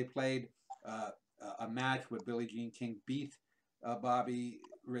 They played a match where Billie Jean King beat Bobby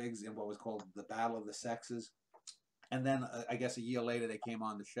Riggs in what was called the Battle of the Sexes. And then I guess a year later they came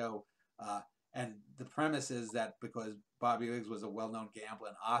on the show. And the premise is that because Bobby Riggs was a well-known gambler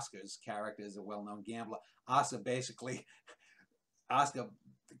and Oscar's character is a well-known gambler, Oscar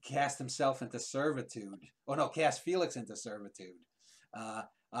cast himself into servitude. Oh no, cast Felix into servitude.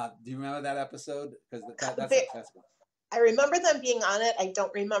 Do you remember that episode? Because that's a classic one. I remember them being on it. I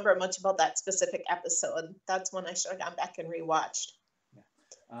don't remember much about that specific episode. That's one I should have gone back and rewatched.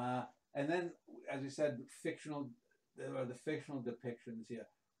 Yeah. And then, as we said, the fictional depictions here.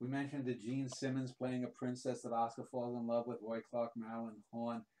 We mentioned the Gene Simmons playing a princess that Oscar falls in love with, Roy Clark, Marilyn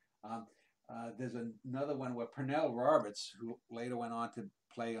Horn. There's another one where Pernell Roberts, who later went on to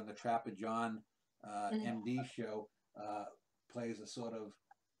play on the Trapper John MD show, plays a sort of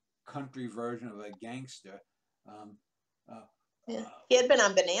country version of a gangster. He had been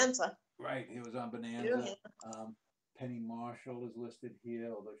on Bonanza. Right, he was on Bonanza. Yeah. Penny Marshall is listed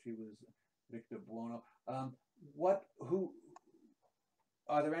here, although she was Victor Buono.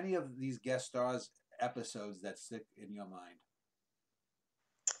 Are there any of these guest stars episodes that stick in your mind?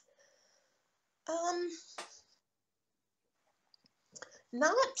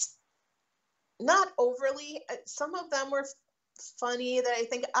 Not overly. Some of them were funny that I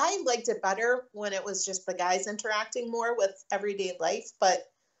think I liked it better when it was just the guys interacting more with everyday life.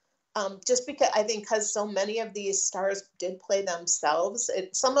 But just because so many of these stars did play themselves,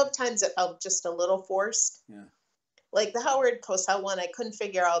 sometimes it felt just a little forced. Yeah. Like the Howard Cosell one, I couldn't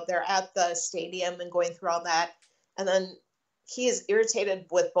figure out. They're at the stadium and going through all that, and then he is irritated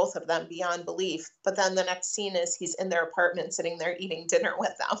with both of them beyond belief. But then the next scene is he's in their apartment sitting there eating dinner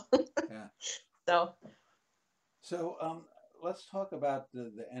with them. Yeah. So let's talk about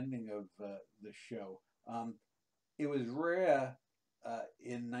the ending of the show. It was rare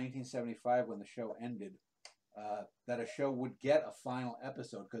in 1975 when the show ended that a show would get a final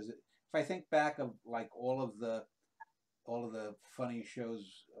episode, because if I think back of like all of the funny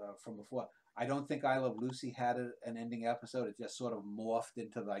shows from before, I don't think I Love Lucy had an ending episode. It just sort of morphed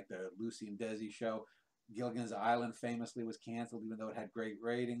into like the Lucy and Desi show. Gilligan's Island famously was canceled, even though it had great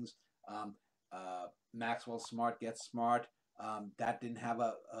ratings. Maxwell Smart Gets Smart. That didn't have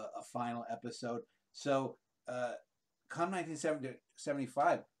a final episode. So come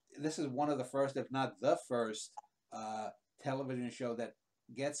 1975, this is one of the first, if not the first, television show that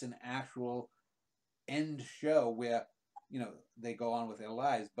gets an actual end show where they go on with their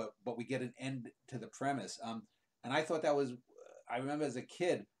lives, but we get an end to the premise. And I thought that was, I remember as a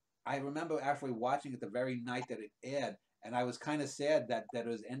kid, I remember actually watching it the very night that it aired, and I was kind of sad that it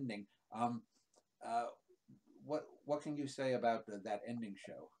was ending. What can you say about that ending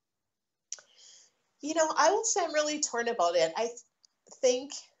show? I will say I'm really torn about it.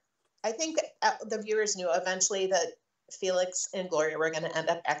 Think I think the viewers knew eventually that Felix and Gloria were going to end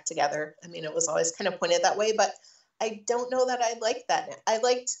up back together. I mean, it was always kind of pointed that way, but I don't know that I liked that. I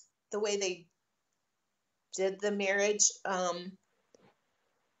liked the way they did the marriage,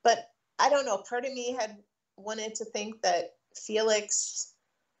 but I don't know. Part of me had wanted to think that Felix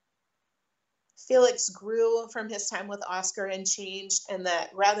grew from his time with Oscar and changed, and that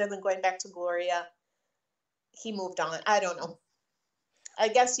rather than going back to Gloria, he moved on. I don't know. I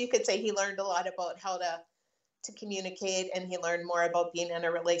guess you could say he learned a lot about how to communicate, and he learned more about being in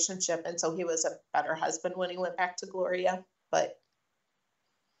a relationship, and so he was a better husband when he went back to Gloria. But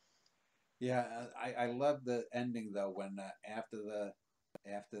Yeah, I love the ending though when after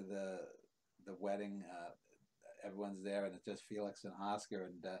the wedding, everyone's there and it's just Felix and Oscar,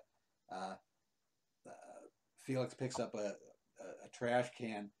 and uh, uh, Felix picks up a trash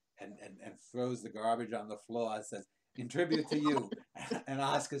can and throws the garbage on the floor and says, "In tribute to you," and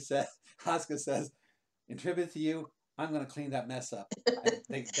Oscar says, "In tribute to you, I'm going to clean that mess up." And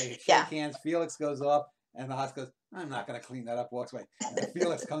they yeah, shake hands. Felix goes off, and Oscar goes, "I'm not going to clean that up." Walks away. And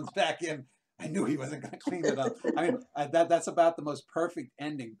Felix comes back in. I knew he wasn't going to clean it up. I mean, that's about the most perfect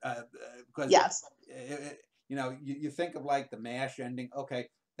ending, because yes, you think of like the MASH ending. Okay,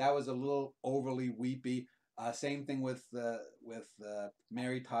 that was a little overly weepy. Same thing with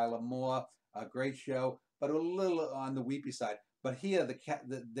Mary Tyler Moore, a great show, but a little on the weepy side. But here,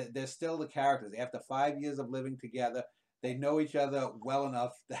 they're still the characters. After 5 years of living together, they know each other well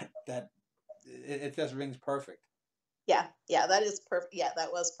enough that it just rings perfect. yeah, that is perfect. Yeah,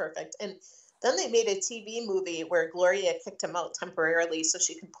 that was perfect. And then they made a TV movie where Gloria kicked him out temporarily so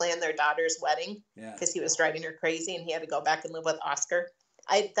she could plan their daughter's wedding Yeah, because he was driving her crazy, and he had to go back and live with Oscar.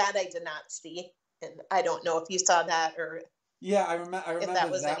 I did not see, and I don't know if you saw that or yeah. I if that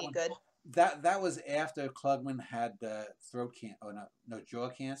remember was that any one. good. That was after Klugman had throat cancer. Oh no, jaw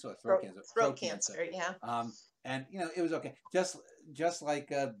cancer or throat cancer. Throat cancer, yeah. Um, and it was okay. Just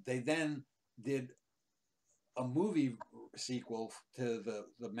like they then did a movie sequel to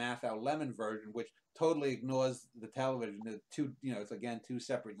the Mathau Lemon version, which totally ignores the television. The two, it's again two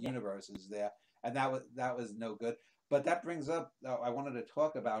separate universes there, and that was no good. But that brings up, I wanted to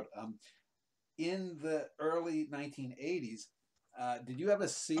talk about in the early 1980s. Did you ever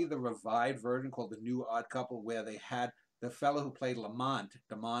see the revived version called The New Odd Couple, where they had the fellow who played Lamont,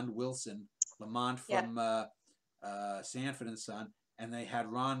 Demond Wilson, Lamont Yeah. from Sanford and Son, and they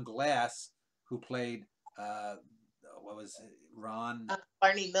had Ron Glass who played what was it?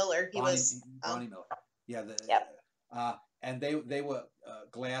 Barney Miller. He was. Barney Miller. Yeah. Yep. And they were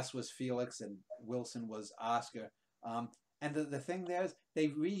Glass was Felix and Wilson was Oscar. And the thing there is they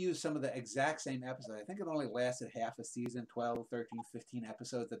reused some of the exact same episodes. I think it only lasted half a season, 12, 13, 15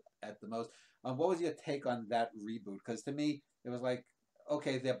 episodes at the most. What was your take on that reboot? Because to me, it was like,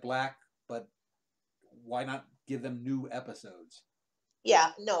 okay, they're black, but why not give them new episodes?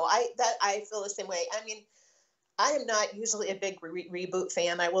 Yeah. No, I feel the same way. I mean, I am not usually a big reboot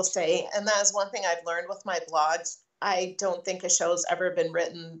fan, I will say, and that is one thing I've learned with my blogs. I don't think a show's ever been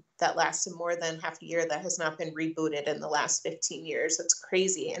written that lasted more than half a year that has not been rebooted in the last 15 years. It's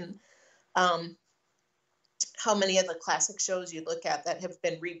crazy. And um, how many of the classic shows you look at that have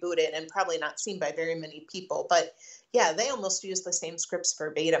been rebooted and probably not seen by very many people. But yeah, they almost use the same scripts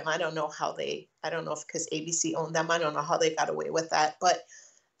verbatim. I don't know if because ABC owned them, I don't know how they got away with that. But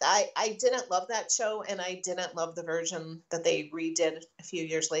I didn't love that show, and I didn't love the version that they redid a few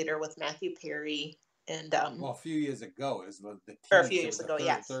years later with Matthew Perry and Well, a few years ago, it was the or a teens. few It years was the ago.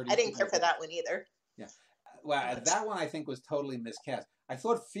 Yeah, 30s. I didn't care for that one either. Yeah. Well, that one I think was totally miscast. I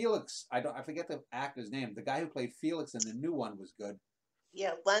thought Felix. I forget the actor's name. The guy who played Felix in the new one was good.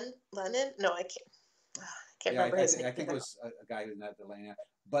 Yeah, Lennon. No, I can't Yeah, remember his name. I think it was a guy who's not Delaney.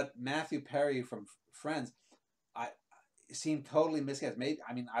 But Matthew Perry from Friends, I seemed totally miscast. Maybe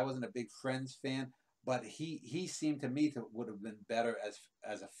I wasn't a big Friends fan, but he seemed to me to would have been better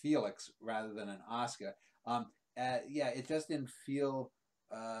as a Felix rather than an Oscar. Yeah, it just didn't feel.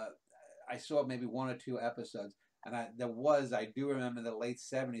 I saw maybe one or two episodes, and I do remember in the late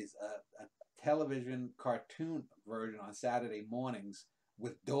 '70s a television cartoon version on Saturday mornings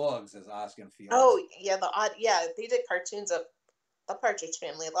with dogs as Oscar and Felix. Oh yeah, they did cartoons of the Partridge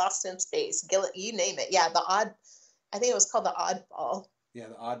Family, Lost in Space, Gillet, you name it. Yeah, I think it was called the Oddball. Yeah,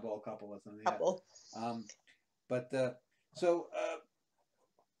 the Oddball Couple or something. Couple. Yeah. But so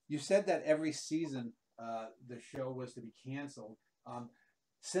you said that every season the show was to be canceled.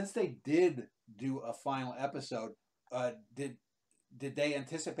 Since they did do a final episode, did they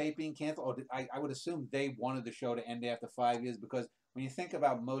anticipate being canceled? Or I would assume they wanted the show to end after 5 years, because when you think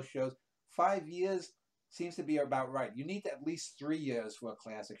about most shows, 5 years seems to be about right. You need at least 3 years for a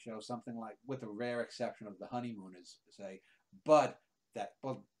classic show, something like, with a rare exception of The Honeymooners, say. But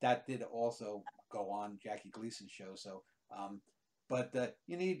that did also go on Jackie Gleason's show. So, but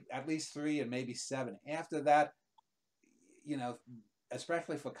you need at least 3 and maybe 7. After that, you know,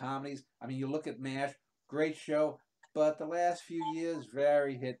 especially for comedies. I mean, you look at MASH, great show, but the last few years,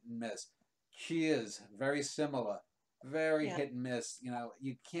 very hit and miss. Cheers, very similar, very Yeah. hit and miss. You know,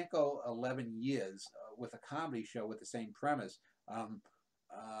 you can't go 11 years with a comedy show with the same premise. Um,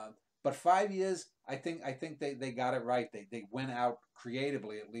 but 5 years, I think they got it right. They went out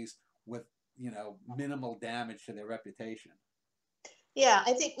creatively, at least, with, minimal damage to their reputation. Yeah,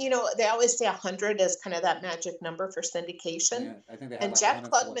 I think, they always say 100 is kind of that magic number for syndication. Yeah, I think they had And like Jack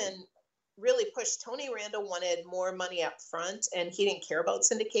 114. Klugman really pushed. Tony Randall wanted more money up front, and he didn't care about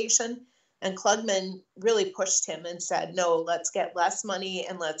syndication. And Klugman really pushed him and said, no, let's get less money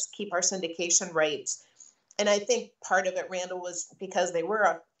and let's keep our syndication rights. And I think part of it, Randall, was because they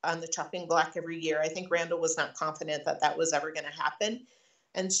were on the chopping block every year. I think Randall was not confident that that was ever going to happen.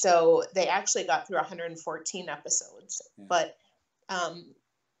 And so they actually got through 114 episodes. Yeah. But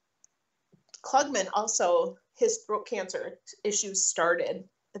Klugman also, his throat cancer issues started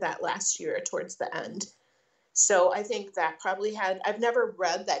that last year towards the end. So I think that probably I've never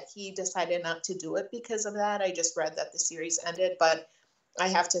read that he decided not to do it because of that. I just read that the series ended, but I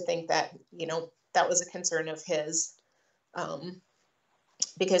have to think that, that was a concern of his,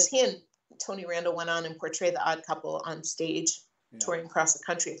 because he and Tony Randall went on and portrayed the Odd Couple on stage, touring across the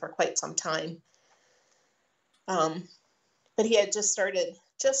country for quite some time. But he had just started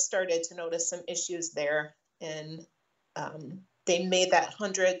to notice some issues there, and they made that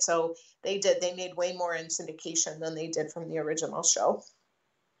 100. So they made way more in syndication than they did from the original show.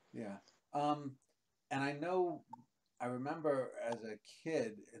 Yeah. And I remember as a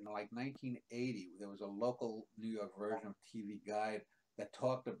kid in like 1980, there was a local New York version of TV Guide that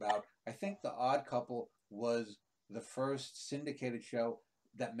talked about, I think The Odd Couple was the first syndicated show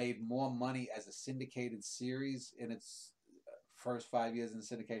that made more money as a syndicated series in its first 5 years in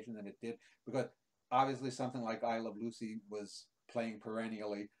syndication than it did, because obviously something like I Love Lucy was playing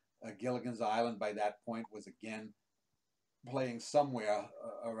perennially. Gilligan's Island by that point was again playing somewhere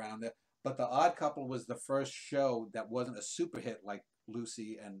around there. But The Odd Couple was the first show that wasn't a super hit like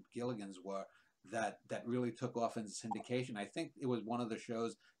Lucy and Gilligan's were, that really took off in syndication. I think it was one of the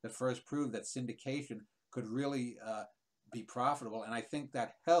shows that first proved that syndication could really be profitable, and I think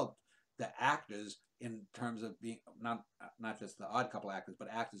that helped the actors in terms of being not just the Odd Couple actors, but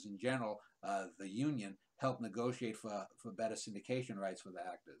actors in general. The union helped negotiate for better syndication rights for the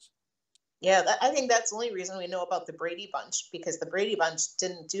actors. Yeah, I think that's the only reason we know about the Brady Bunch, because the Brady Bunch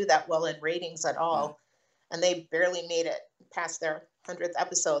didn't do that well in ratings at all. Yeah. And they barely made it past their 100th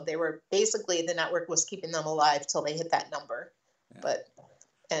episode. They were basically, the network was keeping them alive till they hit that number. Yeah.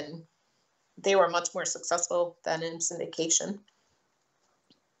 And they were much more successful than in syndication.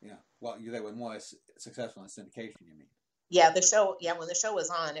 Yeah. Well, they were more successful in syndication, you mean? Yeah, when the show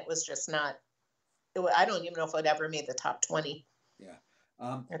was on, it was just not, I don't even know if it ever made the top 20.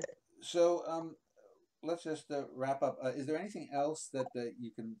 Yeah. So let's just wrap up. Is there anything else that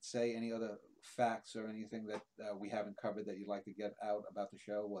you can say, any other facts or anything that we haven't covered that you'd like to get out about the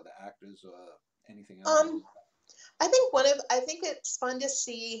show or the actors or anything else? I think it's fun to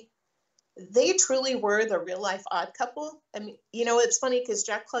see they truly were the real life Odd Couple. I mean, it's funny because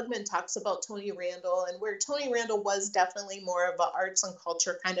Jack Klugman talks about Tony Randall, and where Tony Randall was definitely more of an arts and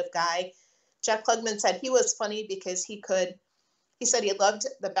culture kind of guy, Jack Klugman said he was funny because he said he loved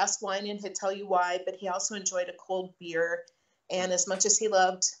the best wine and he'd tell you why, but he also enjoyed a cold beer. And as much as he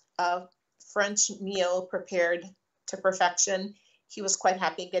loved a French meal prepared to perfection, he was quite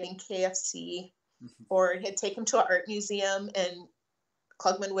happy getting KFC, or he'd take him to an art museum, and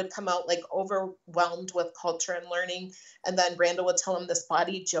Klugman would come out like overwhelmed with culture and learning. And then Randall would tell him this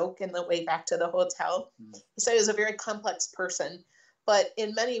body joke in the way back to the hotel. Mm-hmm. He said he was a very complex person, but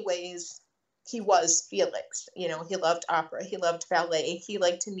in many ways, he was Felix. He loved opera. He loved ballet. He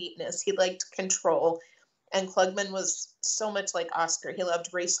liked neatness. He liked control. And Klugman was so much like Oscar. He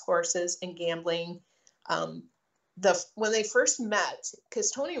loved race horses and gambling. When they first met,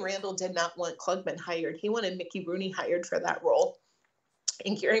 because Tony Randall did not want Klugman hired. He wanted Mickey Rooney hired for that role.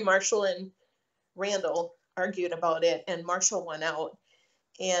 And Gary Marshall and Randall argued about it, and Marshall won out.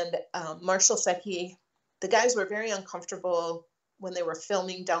 And Marshall said the guys were very uncomfortable when they were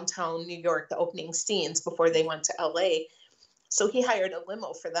filming downtown New York, the opening scenes before they went to LA. So he hired a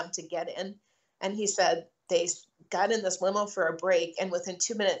limo for them to get in. And he said they got in this limo for a break, and within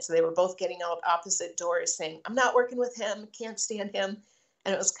 2 minutes, they were both getting out opposite doors saying, "I'm not working with him, can't stand him."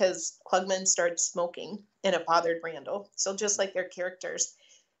 And it was because Klugman started smoking and it bothered Randall. So just like their characters.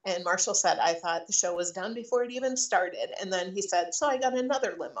 And Marshall said, I thought the show was done before it even started. And then he said, so I got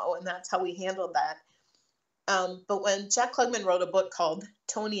another limo. And that's how we handled that. But when Jack Klugman wrote a book called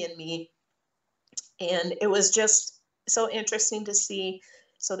Tony and Me, and it was just so interesting to see.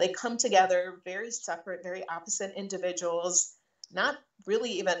 So they come together, very separate, very opposite individuals, not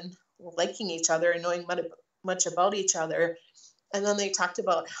really even liking each other and knowing much about each other. And then they talked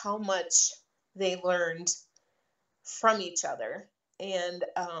about how much they learned from each other. And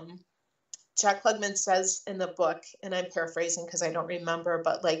Jack Klugman says in the book, and I'm paraphrasing because I don't remember,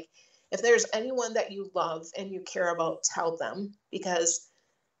 but like, if there's anyone that you love and you care about, tell them. Because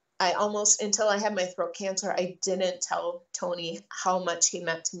I almost, until I had my throat cancer, I didn't tell Tony how much he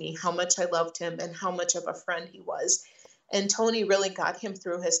meant to me, how much I loved him, and how much of a friend he was. And Tony really got him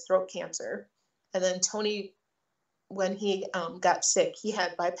through his throat cancer. And then Tony, when he got sick, he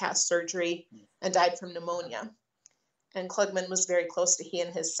had bypass surgery and died from pneumonia. And Klugman was very close to he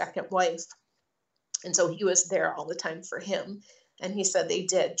and his second wife. And so he was there all the time for him. And he said they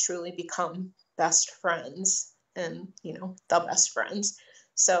did truly become best friends and, you know, the best friends.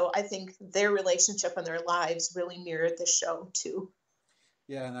 So I think their relationship and their lives really mirrored the show too.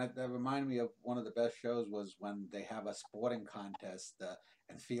 Yeah, and that reminded me of one of the best shows was when they have a sporting contest,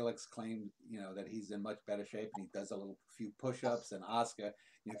 and Felix claimed, you know, that he's in much better shape and he does a little few push-ups, and Oscar,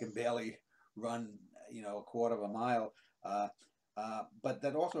 you know, can barely run, you know, a quarter of a mile. But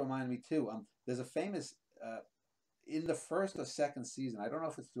that also reminded me too. There's a famous in the first or second season. I don't know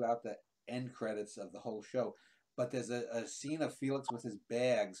if it's throughout the end credits of the whole show, but there's a scene of Felix with his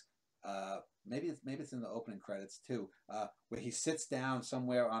bags. Maybe it's in the opening credits too, where he sits down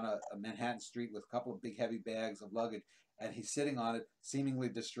somewhere on a Manhattan street with a couple of big heavy bags of luggage, and he's sitting on it, seemingly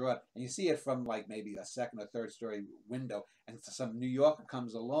distraught. And you see it from like maybe a second or third story window, and some New Yorker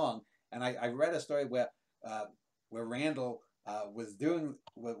comes along. And I read a story where Randall was doing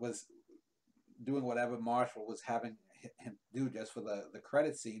whatever Marshall was having him do just for the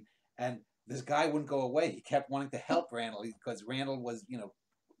credit scene, and this guy wouldn't go away. He kept wanting to help Randall because Randall was, you know,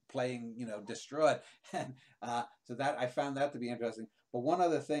 playing, you know, distraught. And so that I found that to be interesting. But one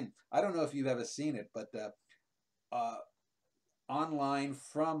other thing, I don't know if you've ever seen it, but online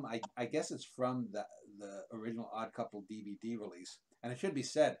from I guess it's from the original Odd Couple DVD release, and it should be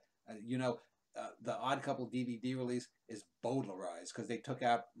said, you know, the Odd Couple DVD release is bowdlerized because they took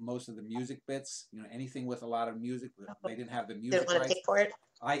out most of the music bits. You know, anything with a lot of music, they didn't have the music Didn't want to pay for it.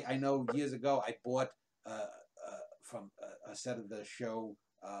 I know years ago I bought from a set of the show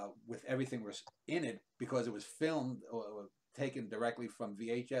with everything was in it because it was filmed or taken directly from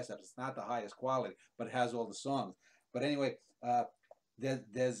VHS. It's not the highest quality, but it has all the songs. But anyway,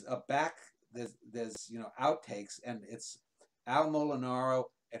 there's you know, outtakes, and it's Al Molinaro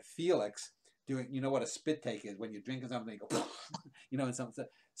and Felix doing, you know what a spit take is when you're drinking something, you go, you know, and something.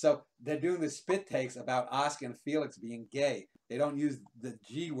 So they're doing the spit takes about Oscar and Felix being gay. They don't use the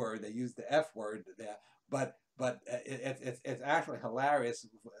G word; they use the F word there. But it's actually hilarious.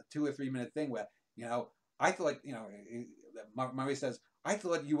 A 2 or 3 minute thing where, you know, I thought, you know, Murray says, I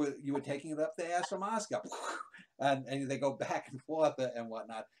thought you were taking it up the ass from Oscar, and they go back and forth and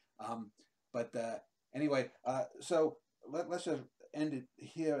whatnot. But anyway, so let's just end it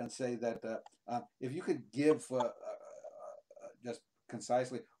here and say that if you could give just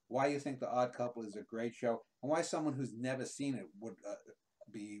concisely why you think The Odd Couple is a great show and why someone who's never seen it would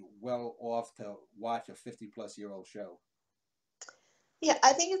be well off to watch a 50-plus-year-old show. Yeah,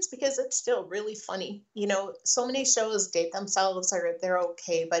 I think it's because it's still really funny. You know, so many shows date themselves or they're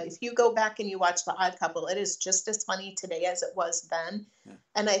okay, but if you go back and you watch The Odd Couple, it is just as funny today as it was then. Yeah.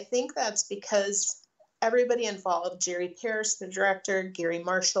 And I think that's because everybody involved, Jerry Pierce, the director, Gary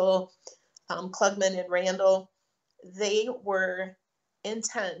Marshall, Klugman and Randall, they were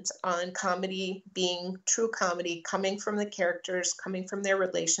intent on comedy being true comedy, coming from the characters, coming from their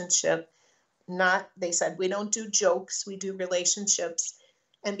relationship. They said, we don't do jokes, we do relationships.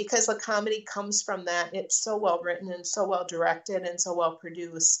 And because the comedy comes from that, it's so well written and so well directed and so well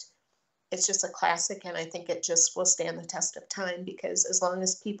produced. It's just a classic, and I think it just will stand the test of time because as long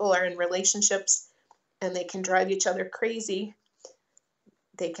as people are in relationships and they can drive each other crazy,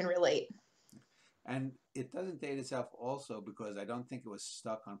 they can relate. And it doesn't date itself also because I don't think it was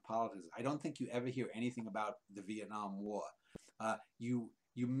stuck on politics. I don't think you ever hear anything about the Vietnam War.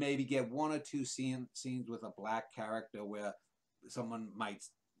 You maybe get one or two scenes with a black character where someone might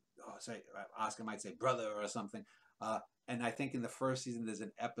say, Oscar might say brother or something. And I think in the first season there's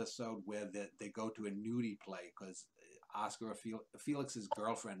an episode where they go to a nudie play because Oscar or Felix's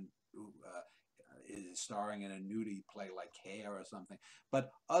girlfriend who is starring in a nudie play like Hair or something.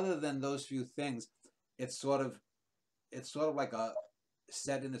 But other than those few things, it's sort of like a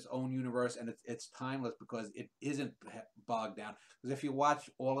set in its own universe, and it's timeless because it isn't bogged down. Because if you watch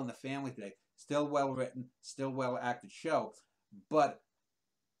All in the Family today, still well written, still well acted show, but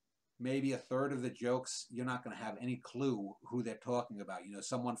maybe a third of the jokes you're not going to have any clue who they're talking about. You know,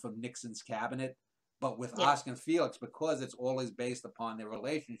 someone from Nixon's cabinet, but with Yeah. Oscar and Felix, because it's always based upon their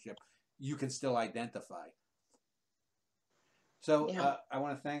relationship, you can still identify. So Yeah. I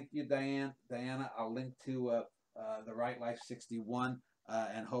want to thank you, Diana. I'll link to the Right Life 61,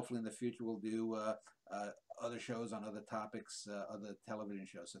 and hopefully in the future we'll do other shows on other topics, other television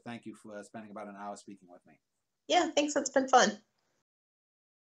shows. So thank you for spending about an hour speaking with me. Yeah, thanks. It's been fun.